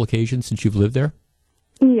a couple occasions since you've lived there.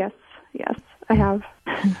 Yes, I have,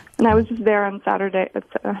 and I was just there on Saturday,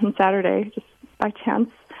 just by chance,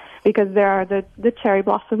 because there are the cherry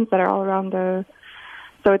blossoms that are all around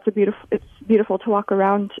So it's beautiful to walk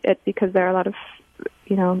around it because there are a lot of,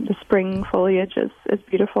 the spring foliage is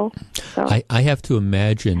beautiful. So I have to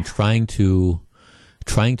imagine trying to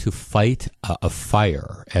fight a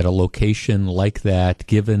fire at a location like that,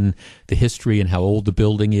 given the history and how old the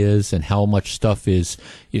building is and how much stuff it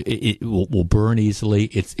will burn easily.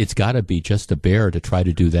 It's got to be just a bear to try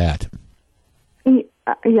to do that.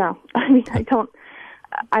 Yeah, I mean,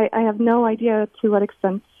 I have no idea to what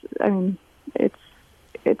extent. I mean,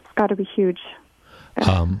 it's got to be huge.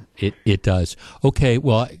 It does. Okay.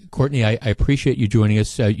 Well, Courtney, I appreciate you joining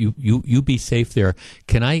us. You be safe there.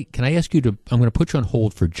 Can I ask you to? I'm going to put you on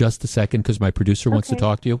hold for just a second because my producer wants to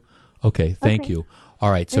talk to you. Okay. Thank you.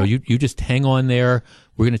 All right. So you just hang on there.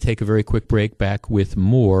 We're going to take a very quick break. Back with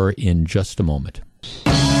more in just a moment.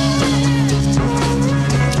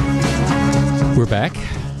 We're back.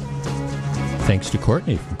 Thanks to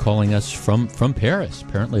Courtney for calling us from Paris.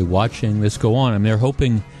 Apparently watching this go on. They're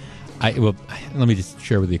hoping. Let me just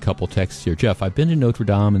share with you a couple texts here. Jeff, I've been to Notre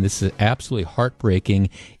Dame, and this is absolutely heartbreaking.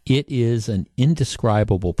 It is an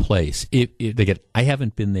indescribable place. I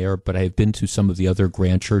haven't been there, but I have been to some of the other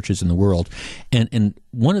grand churches in the world. And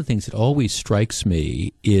one of the things that always strikes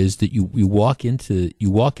me is that you walk into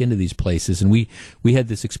these places, and we had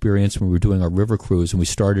this experience when we were doing our river cruise, and we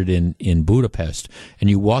started in Budapest. And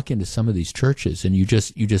you walk into some of these churches, and you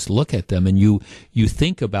just look at them, and you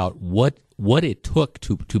think about what it took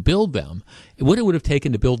to build them, what it would have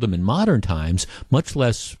taken to build them in modern times, much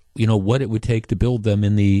less what it would take to build them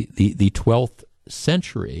in the 12th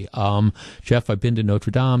century. Jeff, I've been to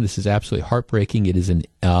Notre Dame. This is absolutely heartbreaking. It is an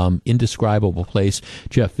indescribable place.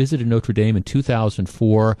 Jeff visited Notre Dame in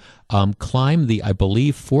 2004, climbed the, I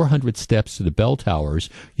believe, 400 steps to the bell towers.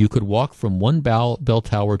 You could walk from one bell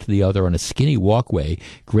tower to the other on a skinny walkway.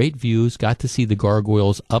 Great views. Got to see the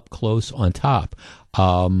gargoyles up close on top,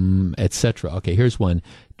 etc. Okay, here's one.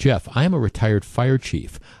 Jeff, I am a retired fire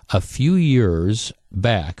chief. A few years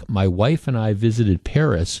back, my wife and I visited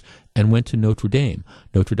Paris and went to Notre Dame.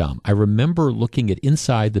 I remember looking at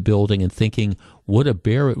inside the building and thinking what a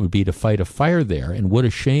bear it would be to fight a fire there, and what a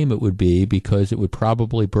shame it would be because it would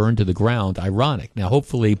probably burn to the ground. Ironic. Now,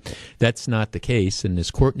 hopefully that's not the case. And as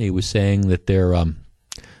Courtney was saying, that they're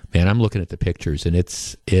man, I'm looking at the pictures, and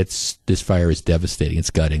it's this fire is devastating. It's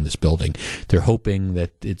gutting this building. They're hoping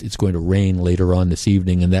that it's going to rain later on this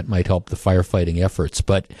evening, and that might help the firefighting efforts.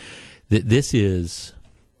 But this is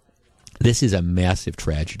a massive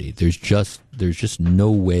tragedy. There's just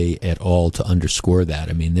no way at all to underscore that.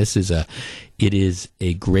 I mean, it is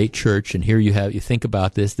a great church, and here you think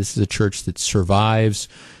about this. This is a church that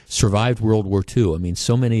survived World War II. I mean,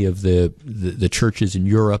 so many of the churches in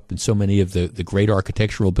Europe and so many of the great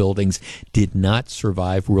architectural buildings did not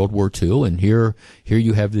survive World War II, and here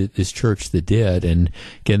you have this church that did. And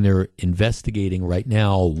again, they're investigating right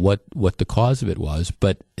now what the cause of it was,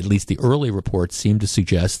 but at least the early reports seem to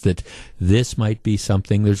suggest that this might be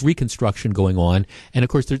something. There's reconstruction going on, and of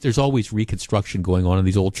course there's always reconstruction going on in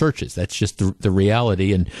these old churches. That's just the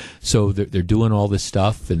reality. And so they're doing all this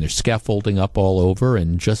stuff, and they're scaffolding up all over,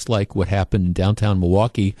 and just like what happened in downtown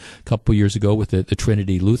Milwaukee a couple of years ago with the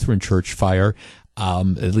Trinity Lutheran Church fire.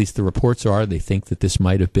 At least the reports are, they think that this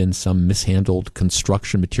might have been some mishandled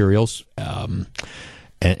construction materials.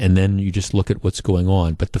 And then you just look at what's going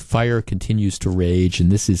on. But the fire continues to rage,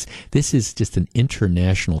 and this is just an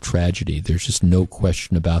international tragedy. There's just no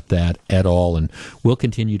question about that at all. And we'll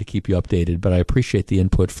continue to keep you updated. But I appreciate the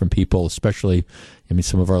input from people, especially,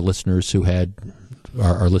 some of our listeners who had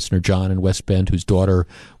our listener John in West Bend, whose daughter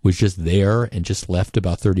was just there and just left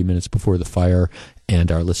about 30 minutes before the fire, and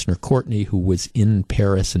our listener Courtney, who was in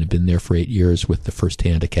Paris and had been there for 8 years with the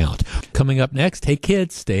firsthand account. Coming up next, hey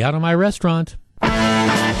kids, stay out of my restaurant.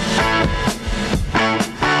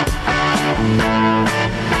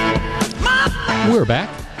 We're back.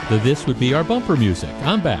 This would be our bumper music.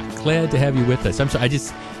 I'm back. Glad to have you with us.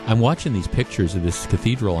 I'm watching these pictures of this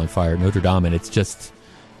cathedral on fire at Notre Dame, and it's just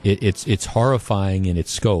it's horrifying in its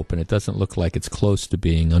scope, and it doesn't look like it's close to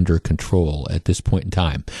being under control at this point in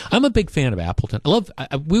time. I'm a big fan of Appleton.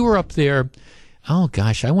 We were up there. Oh,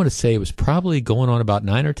 gosh, I want to say it was probably going on about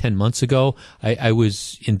 9 or 10 months ago. I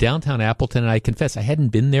was in downtown Appleton, and I confess I hadn't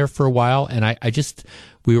been there for a while, and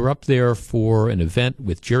we were up there for an event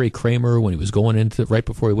with Jerry Kramer when he was right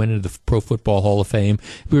before he went into the Pro Football Hall of Fame.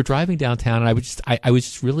 We were driving downtown, and I was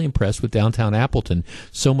just really impressed with downtown Appleton,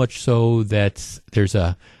 so much so that it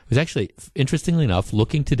was actually, interestingly enough,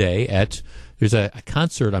 looking today there's a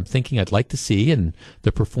concert I'm thinking I'd like to see, and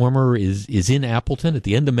the performer is in Appleton at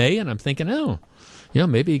the end of May, and I'm thinking,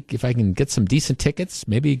 maybe if I can get some decent tickets,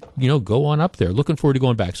 maybe, go on up there. Looking forward to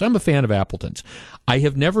going back. So I'm a fan of Appleton's. I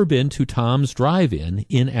have never been to Tom's Drive-In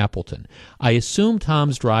in Appleton. I assume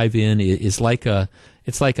Tom's Drive-In is like a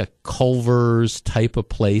Culver's type of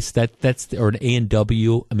place. Or an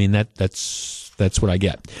A&W. I mean, that's what I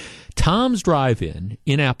get. Tom's Drive-In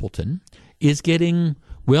in Appleton is getting,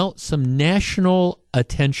 some national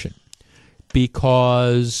attention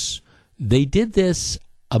because they did this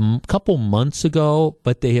a couple months ago,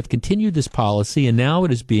 but they have continued this policy, and now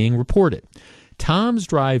it is being reported. Tom's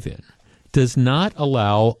Drive-In does not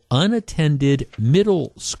allow unattended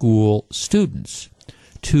middle school students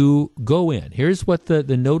to go in. Here's what the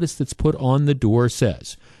notice that's put on the door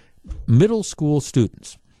says. Middle school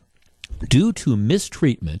students, due to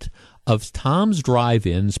mistreatment of Tom's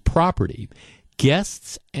Drive-In's property,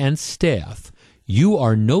 guests and staff, you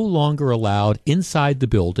are no longer allowed inside the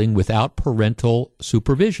building without parental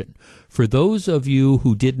supervision. For those of you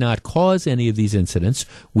who did not cause any of these incidents,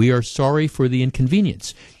 we are sorry for the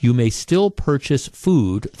inconvenience. You may still purchase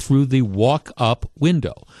food through the walk-up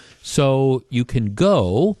window. So you can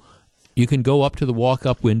go up to the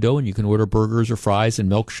walk-up window and you can order burgers or fries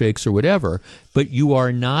and milkshakes or whatever, but you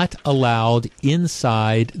are not allowed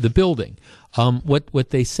inside the building. What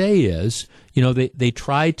they say is, they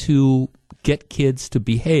try to get kids to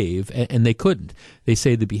behave, and they couldn't. They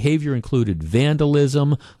say the behavior included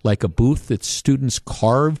vandalism, like a booth that students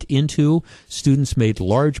carved into. Students made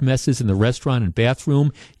large messes in the restaurant and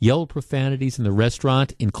bathroom, yelled profanities in the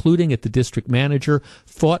restaurant, including at the district manager,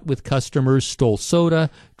 fought with customers, stole soda,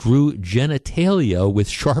 drew genitalia with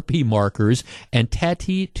Sharpie markers, and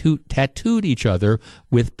tattooed each other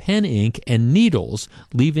with pen ink and needles,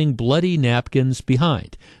 leaving bloody napkins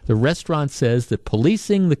behind. The restaurant says that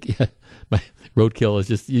policing the... Roadkill is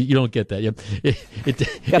just, you don't get that.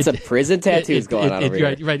 Got some prison tattoos going on over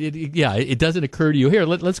here. Right. It doesn't occur to you. Here,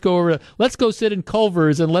 let's go sit in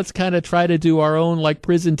Culver's and let's kind of try to do our own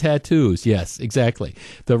prison tattoos. Yes, exactly.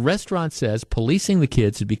 The restaurant says policing the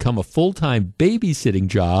kids had become a full-time babysitting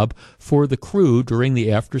job for the crew during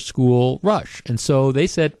the after-school rush. And so they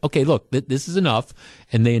said, okay, look, this is enough.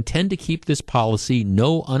 And they intend to keep this policy,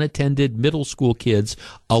 no unattended middle school kids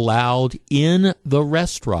allowed in the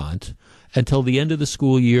restaurant until the end of the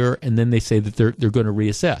school year, and then they say that they're going to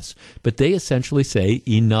reassess. But they essentially say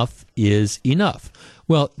enough is enough.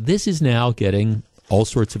 Well, this is now getting all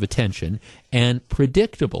sorts of attention, and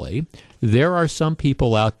predictably, there are some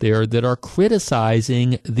people out there that are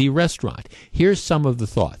criticizing the restaurant. Here's some of the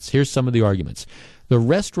thoughts. Here's some of the arguments. The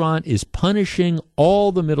restaurant is punishing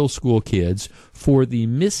all the middle school kids for the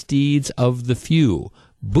misdeeds of the few.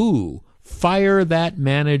 Boo! Fire that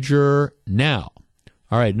manager now.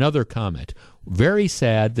 All right, another comment. Very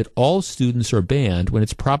sad that all students are banned when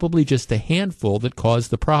it's probably just a handful that cause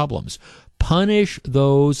the problems. Punish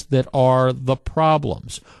those that are the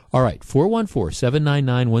problems. All right,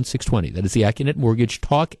 414-799-1620. That is the Accunet Mortgage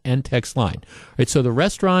talk and text line. All right, so the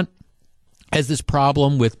restaurant has this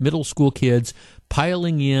problem with middle school kids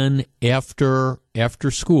piling in after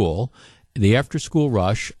school, the after-school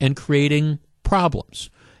rush, and creating problems.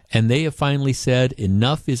 And they have finally said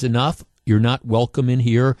enough is enough. You're not welcome in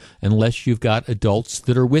here unless you've got adults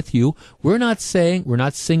that are with you. We're not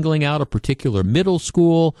singling out a particular middle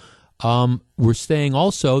school. We're saying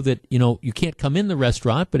also that, you can't come in the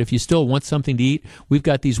restaurant, but if you still want something to eat, we've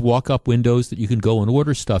got these walk-up windows that you can go and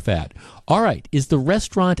order stuff at. All right, is the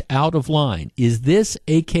restaurant out of line? Is this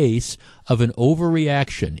a case of an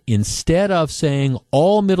overreaction? Instead of saying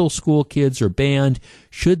all middle school kids are banned,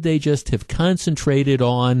 should they just have concentrated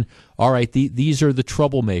on, all right, these are the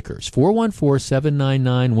troublemakers?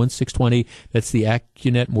 414-799-1620. That's the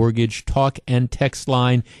Accunet Mortgage talk and text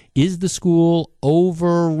line. Is the school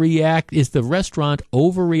is the restaurant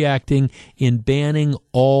overreacting in banning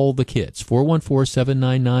all the kids?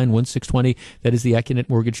 414-799-1620. That is the Accunet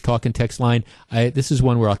Mortgage talk and text line. This is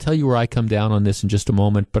one where I'll tell you where I come down on this in just a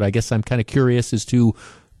moment, but I guess I'm kind of curious as to,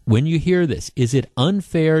 when you hear this, is it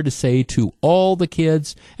unfair to say to all the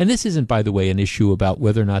kids, and this isn't, by the way, an issue about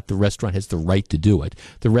whether or not the restaurant has the right to do it.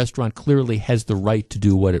 The restaurant clearly has the right to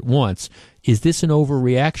do what it wants. Is this an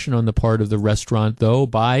overreaction on the part of the restaurant, though,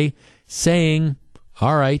 by saying,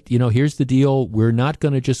 all right, here's the deal. We're not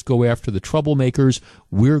going to just go after the troublemakers.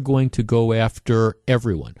 We're going to go after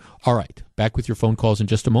everyone. All right, back with your phone calls in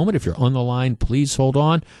just a moment. If you're on the line, please hold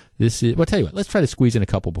on. I'll tell you what, let's try to squeeze in a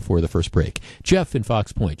couple before the first break. Jeff in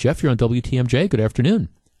Fox Point. Jeff, you're on WTMJ. Good afternoon.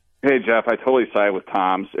 Hey, Jeff, I totally side with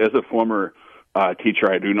Tom's. As a former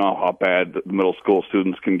teacher, I do know how bad the middle school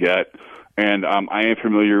students can get. And I am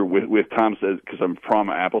familiar with Tom's because I'm from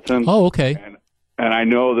Appleton. Oh, okay. And I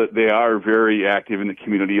know that they are very active in the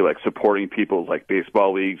community, like supporting people like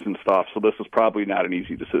baseball leagues and stuff. So this is probably not an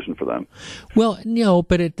easy decision for them. Well,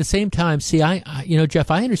 but at the same time, see,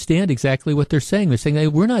 Jeff, I understand exactly what they're saying. They're saying, hey,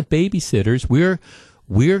 we're not babysitters.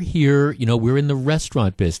 We're here, we're in the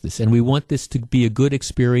restaurant business, and we want this to be a good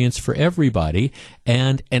experience for everybody.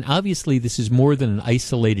 And obviously, this is more than an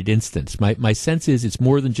isolated instance. My sense is it's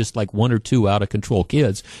more than just like one or two out of control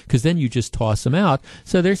kids, because then you just toss them out.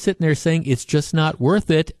 So they're sitting there saying it's just not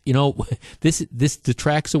worth it. This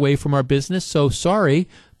detracts away from our business. So sorry,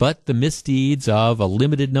 but the misdeeds of a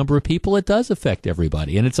limited number of people, it does affect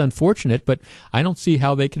everybody, and it's unfortunate. But I don't see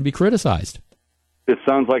how they can be criticized. It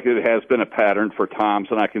sounds like it has been a pattern for Tom's,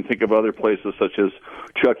 and I can think of other places such as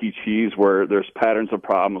Chuck E. Cheese where there's patterns of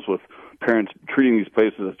problems with parents treating these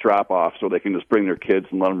places as drop-offs so they can just bring their kids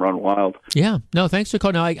and let them run wild. Yeah. No, thanks for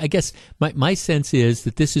calling. Now, I guess my sense is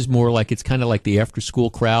that this is more like it's kind of like the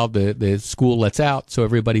after-school crowd. The school lets out, so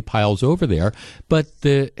everybody piles over there. But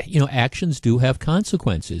actions do have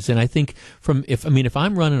consequences. And I think if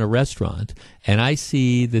I'm running a restaurant and I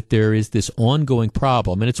see that there is this ongoing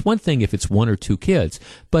problem, and it's one thing if it's one or two kids,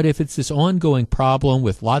 but if it's this ongoing problem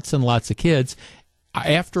with lots and lots of kids,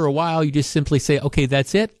 after a while you just simply say, okay,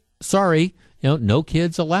 that's it. Sorry, no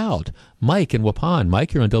kids allowed. Mike in Waupun.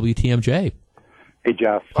 Mike, you're on WTMJ. Hey,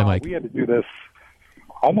 Jeff. Hi, Mike. We had to do this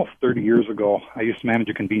almost 30 years ago. I used to manage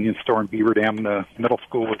a convenience store in Beaver Dam. The middle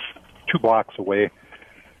school was 2 blocks away,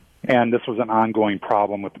 and this was an ongoing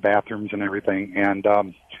problem with the bathrooms and everything.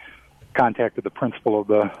 And contacted the principal of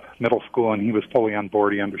the middle school, and he was fully on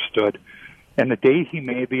board. He understood. And the day he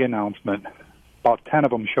made the announcement, about 10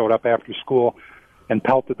 of them showed up after school and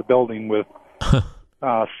pelted the building with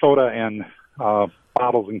soda and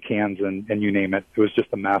bottles and cans and you name it. It was just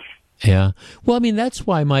a mess. Yeah. Well, that's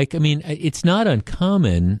why, Mike, it's not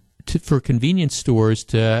uncommon for convenience stores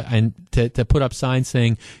to put up signs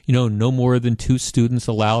saying, no more than 2 students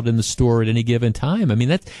allowed in the store at any given time.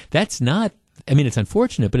 That's not, it's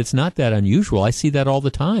unfortunate, but it's not that unusual. I see that all the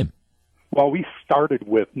time. Well, we started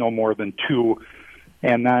with no more than 2,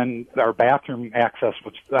 and then our bathroom access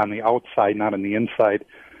was on the outside, not on the inside.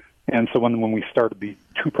 And so when we started the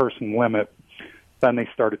 2-person limit, then they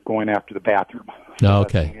started going after the bathroom. So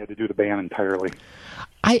okay. We had to do the ban entirely.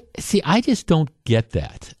 I just don't get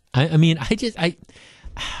that. I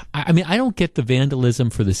don't get the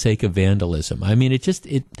vandalism for the sake of vandalism.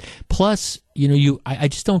 Plus, I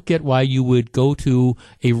just don't get why you would go to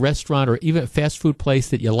a restaurant or even a fast food place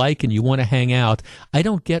that you like and you want to hang out. I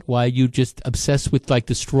don't get why you just obsess with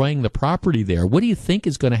destroying the property there. What do you think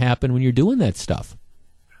is going to happen when you're doing that stuff?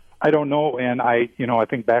 I don't know, and I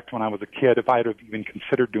think back to when I was a kid. If I'd have even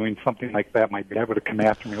considered doing something like that, my dad would have come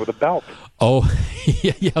after me with a belt. Oh,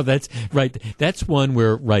 yeah, that's right. That's one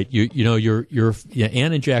where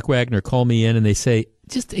Ann and Jack Wagner call me in and they say,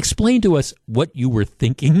 just explain to us what you were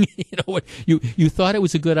thinking. What you thought it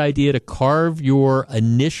was a good idea to carve your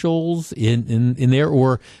initials in there,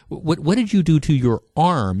 or what did you do to your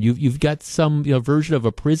arm? You've got some version of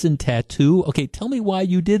a prison tattoo. Okay, tell me why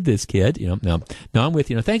you did this, kid. No, I'm with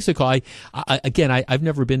you. Thanks for the call. I've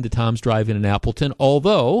never been to Tom's Drive-In in Appleton,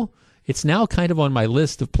 although it's now kind of on my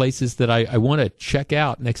list of places that I want to check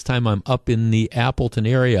out next time I'm up in the Appleton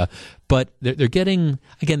area. But they're getting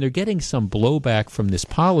some blowback from this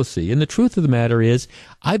policy. And the truth of the matter is,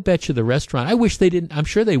 I bet you the restaurant, I'm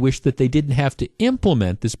sure they wish that they didn't have to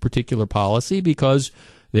implement this particular policy because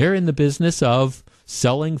they're in the business of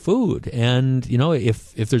selling food. And,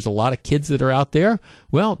 if there's a lot of kids that are out there,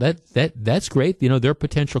 well, that's great. They're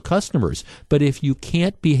potential customers. But if you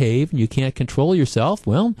can't behave and you can't control yourself,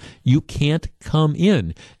 well, you can't come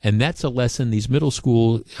in. And that's a lesson these middle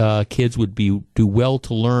school kids would do well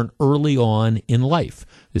to learn early on in life.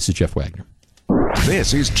 This is Jeff Wagner.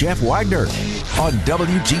 This is Jeff Wagner on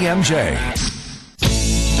WTMJ.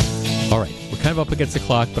 All right. Kind of up against the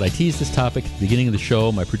clock, but I teased this topic at the beginning of the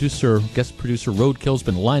show. My guest producer, Roadkill's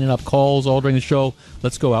been lining up calls all during the show.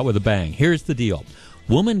 Let's go out with a bang. Here's the deal.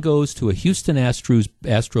 Woman goes to a Houston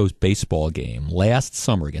Astros baseball game last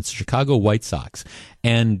summer against the Chicago White Sox.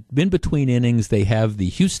 And in between innings, they have the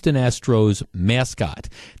Houston Astros mascot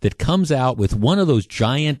that comes out with one of those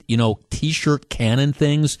giant, T-shirt cannon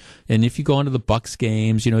things. And if you go into the Bucks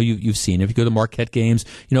games, you've seen it. If you go to the Marquette games,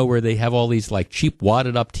 where they have all these cheap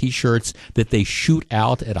wadded up T-shirts that they shoot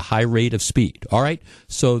out at a high rate of speed. All right.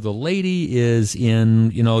 So the lady is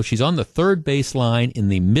she's on the third baseline in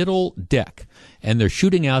the middle deck. And they're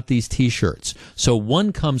shooting out these T-shirts. So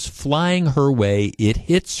one comes flying her way. It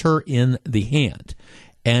hits her in the hand.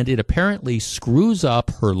 And it apparently screws up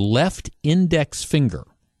her left index finger.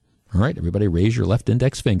 All right, everybody raise your left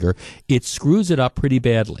index finger. It screws it up pretty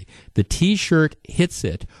badly. The T-shirt hits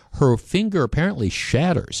it. Her finger apparently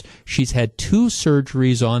shatters. She's had 2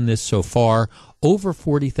 surgeries on this so far, over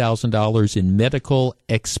 $40,000 in medical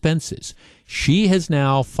expenses. She has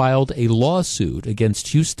now filed a lawsuit against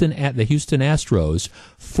the Houston Astros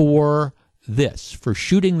for this, for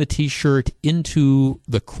shooting the T-shirt into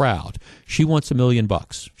the crowd, she wants $1 million.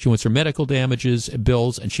 She wants her medical damages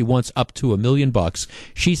bills, and she wants up to $1 million.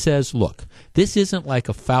 She says, look, this isn't like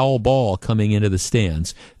a foul ball coming into the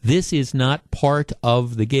stands. This is not part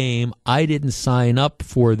of the game. I didn't sign up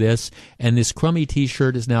for this, and this crummy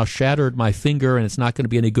T-shirt has now shattered my finger, and it's not going to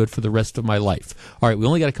be any good for the rest of my life. All right, we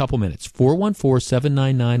only got a couple minutes.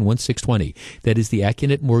 414-799-1620. That is the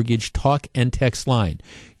Accunet Mortgage talk and text line.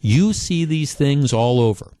 You see these things all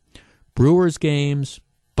over. Brewers games,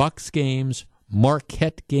 Bucks games,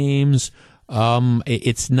 Marquette games.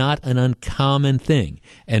 It's not an uncommon thing.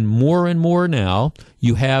 And more now,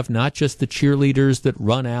 you have not just the cheerleaders that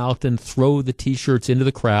run out and throw the T-shirts into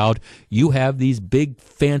the crowd. You have these big,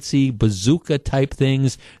 fancy bazooka-type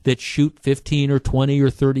things that shoot 15 or 20 or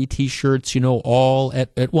 30 T-shirts, all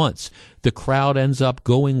at once. The crowd ends up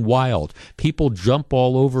going wild. People jump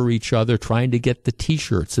all over each other trying to get the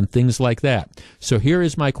T-shirts and things like that. So here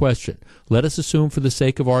is my question. Let us assume for the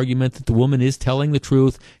sake of argument that the woman is telling the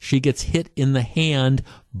truth. She gets hit in the hand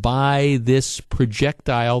by this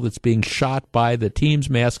projectile that's being shot by the team's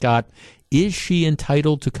mascot. Is she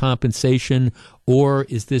entitled to compensation, or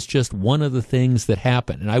is this just one of the things that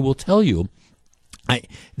happen? And I will tell you,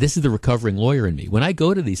 this is the recovering lawyer in me. When I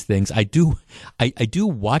go to these things, I do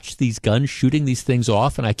watch these guns shooting these things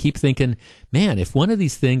off, and I keep thinking, man, if one of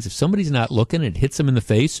these things, if somebody's not looking and it hits them in the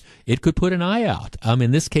face, it could put an eye out.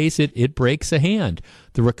 In this case, it breaks a hand.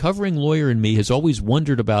 The recovering lawyer in me has always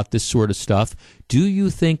wondered about this sort of stuff. Do you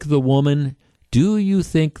think the woman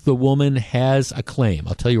has a claim?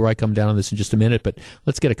 I'll tell you where I come down on this in just a minute, but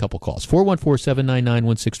let's get a couple calls.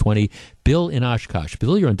 414-799-1620. Bill in Oshkosh.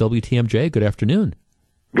 Bill, you're on WTMJ. Good afternoon.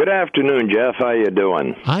 Good afternoon, Jeff. How you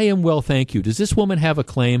doing? I am well, thank you. Does this woman have a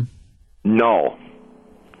claim? No.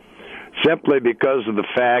 Simply because of the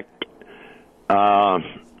fact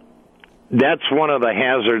that's one of the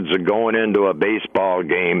hazards of going into a baseball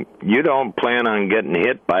game. You don't plan on getting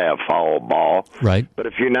hit by a foul ball. Right. But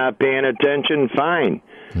if you're not paying attention, fine.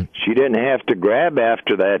 She didn't have to grab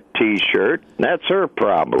after that T-shirt. That's her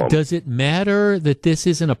problem. Does it matter that this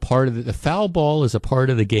isn't a part of the foul ball is a part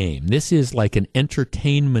of the game? This is like an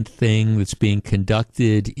entertainment thing that's being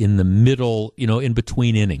conducted in the middle, in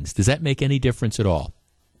between innings. Does that make any difference at all?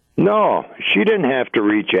 No, she didn't have to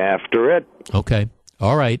reach after it. Okay.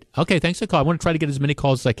 All right. Okay, thanks for the call. I want to try to get as many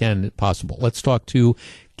calls as I can possible. Let's talk to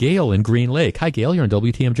Gail in Green Lake. Hi, Gail. You're on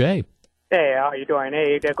WTMJ. Hey, how you doing?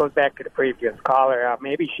 Hey, that goes back to the previous caller.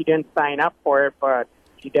 Maybe she didn't sign up for it, but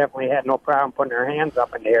she definitely had no problem putting her hands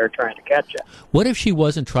up in the air trying to catch it. What if she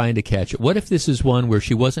wasn't trying to catch it? What if this is one where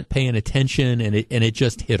she wasn't paying attention and it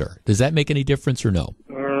just hit her? Does that make any difference or no?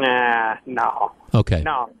 Nah, no. Okay.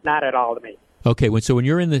 No, not at all to me. Okay, so when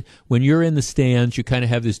you're in the stands, you kind of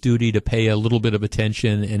have this duty to pay a little bit of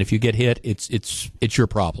attention, and if you get hit, it's your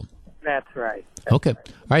problem. That's right. Okay.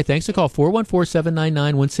 All right, thanks for the call.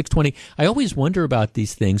 414-799-1620. I always wonder about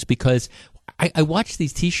these things because I watch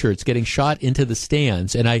these T-shirts getting shot into the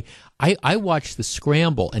stands, and I watch the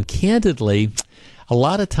scramble, and candidly, a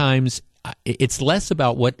lot of times it's less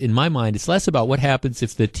about in my mind, it's less about what happens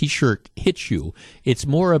if the T-shirt hits you. It's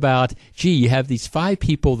more about, you have these 5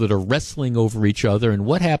 people that are wrestling over each other, and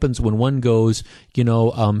what happens when one goes,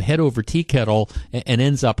 head over tea kettle and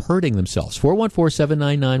ends up hurting themselves.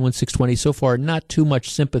 414-799-1620. So far, not too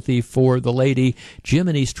much sympathy for the lady. Jim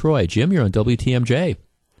in East Troy. Jim, you're on WTMJ.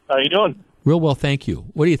 How you doing? Real well, thank you.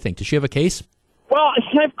 What do you think? Does she have a case? Well,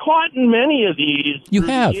 I've caught in many of these. You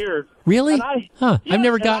have? Years. Really? Yeah, I've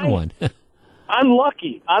never gotten one. I'm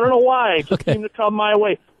lucky. I don't know why. It just seemed to come my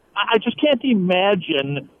way. I just can't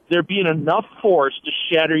imagine there being enough force to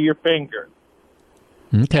shatter your finger.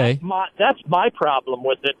 Okay. That's my problem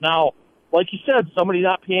with it. Now, like you said, somebody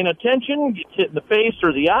not paying attention, gets hit in the face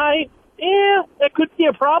or the eye, that could be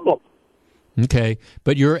a problem. Okay.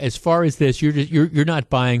 But as far as this, you're not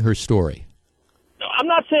buying her story. I'm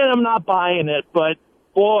not saying I'm not buying it, but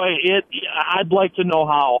boy, I'd like to know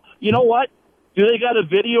how. You know what? Do they got a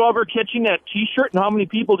video of her catching that T-shirt, and how many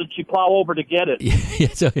people did she plow over to get it? Yeah,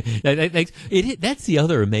 so that's the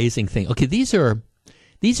other amazing thing. Okay, these are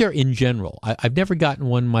in general. I've never gotten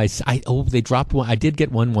one myself. They dropped one. I did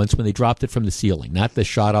get one once when they dropped it from the ceiling. Not the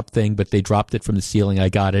shot up thing, but they dropped it from the ceiling. I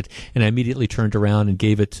got it, and I immediately turned around and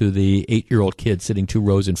gave it to the 8-year-old kid sitting 2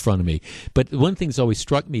 rows in front of me. But one thing that's always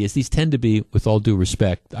struck me is these tend to be, with all due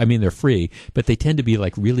respect, I mean, they're free, but they tend to be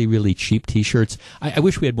like really, really cheap T-shirts. I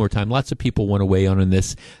wish we had more time. Lots of people want to weigh in on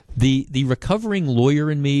this. The recovering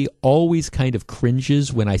lawyer in me always kind of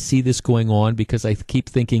cringes when I see this going on because I keep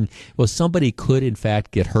thinking, well, somebody could in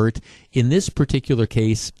fact get hurt. In this particular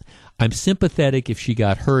case, I'm sympathetic if she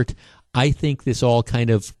got hurt. I think this all kind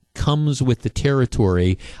of comes with the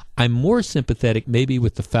territory. I'm more sympathetic maybe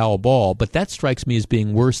with the foul ball, but that strikes me as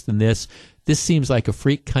being worse than this. This seems like a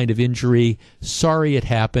freak kind of injury. Sorry it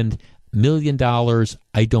happened. $1 million?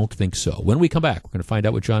 I don't think so. When we come back, we're going to find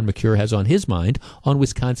out what John McCure has on his mind on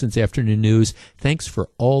Wisconsin's Afternoon News. Thanks for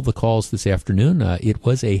all the calls this afternoon. It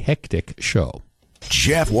was a hectic show.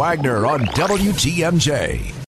 Jeff Wagner on WTMJ.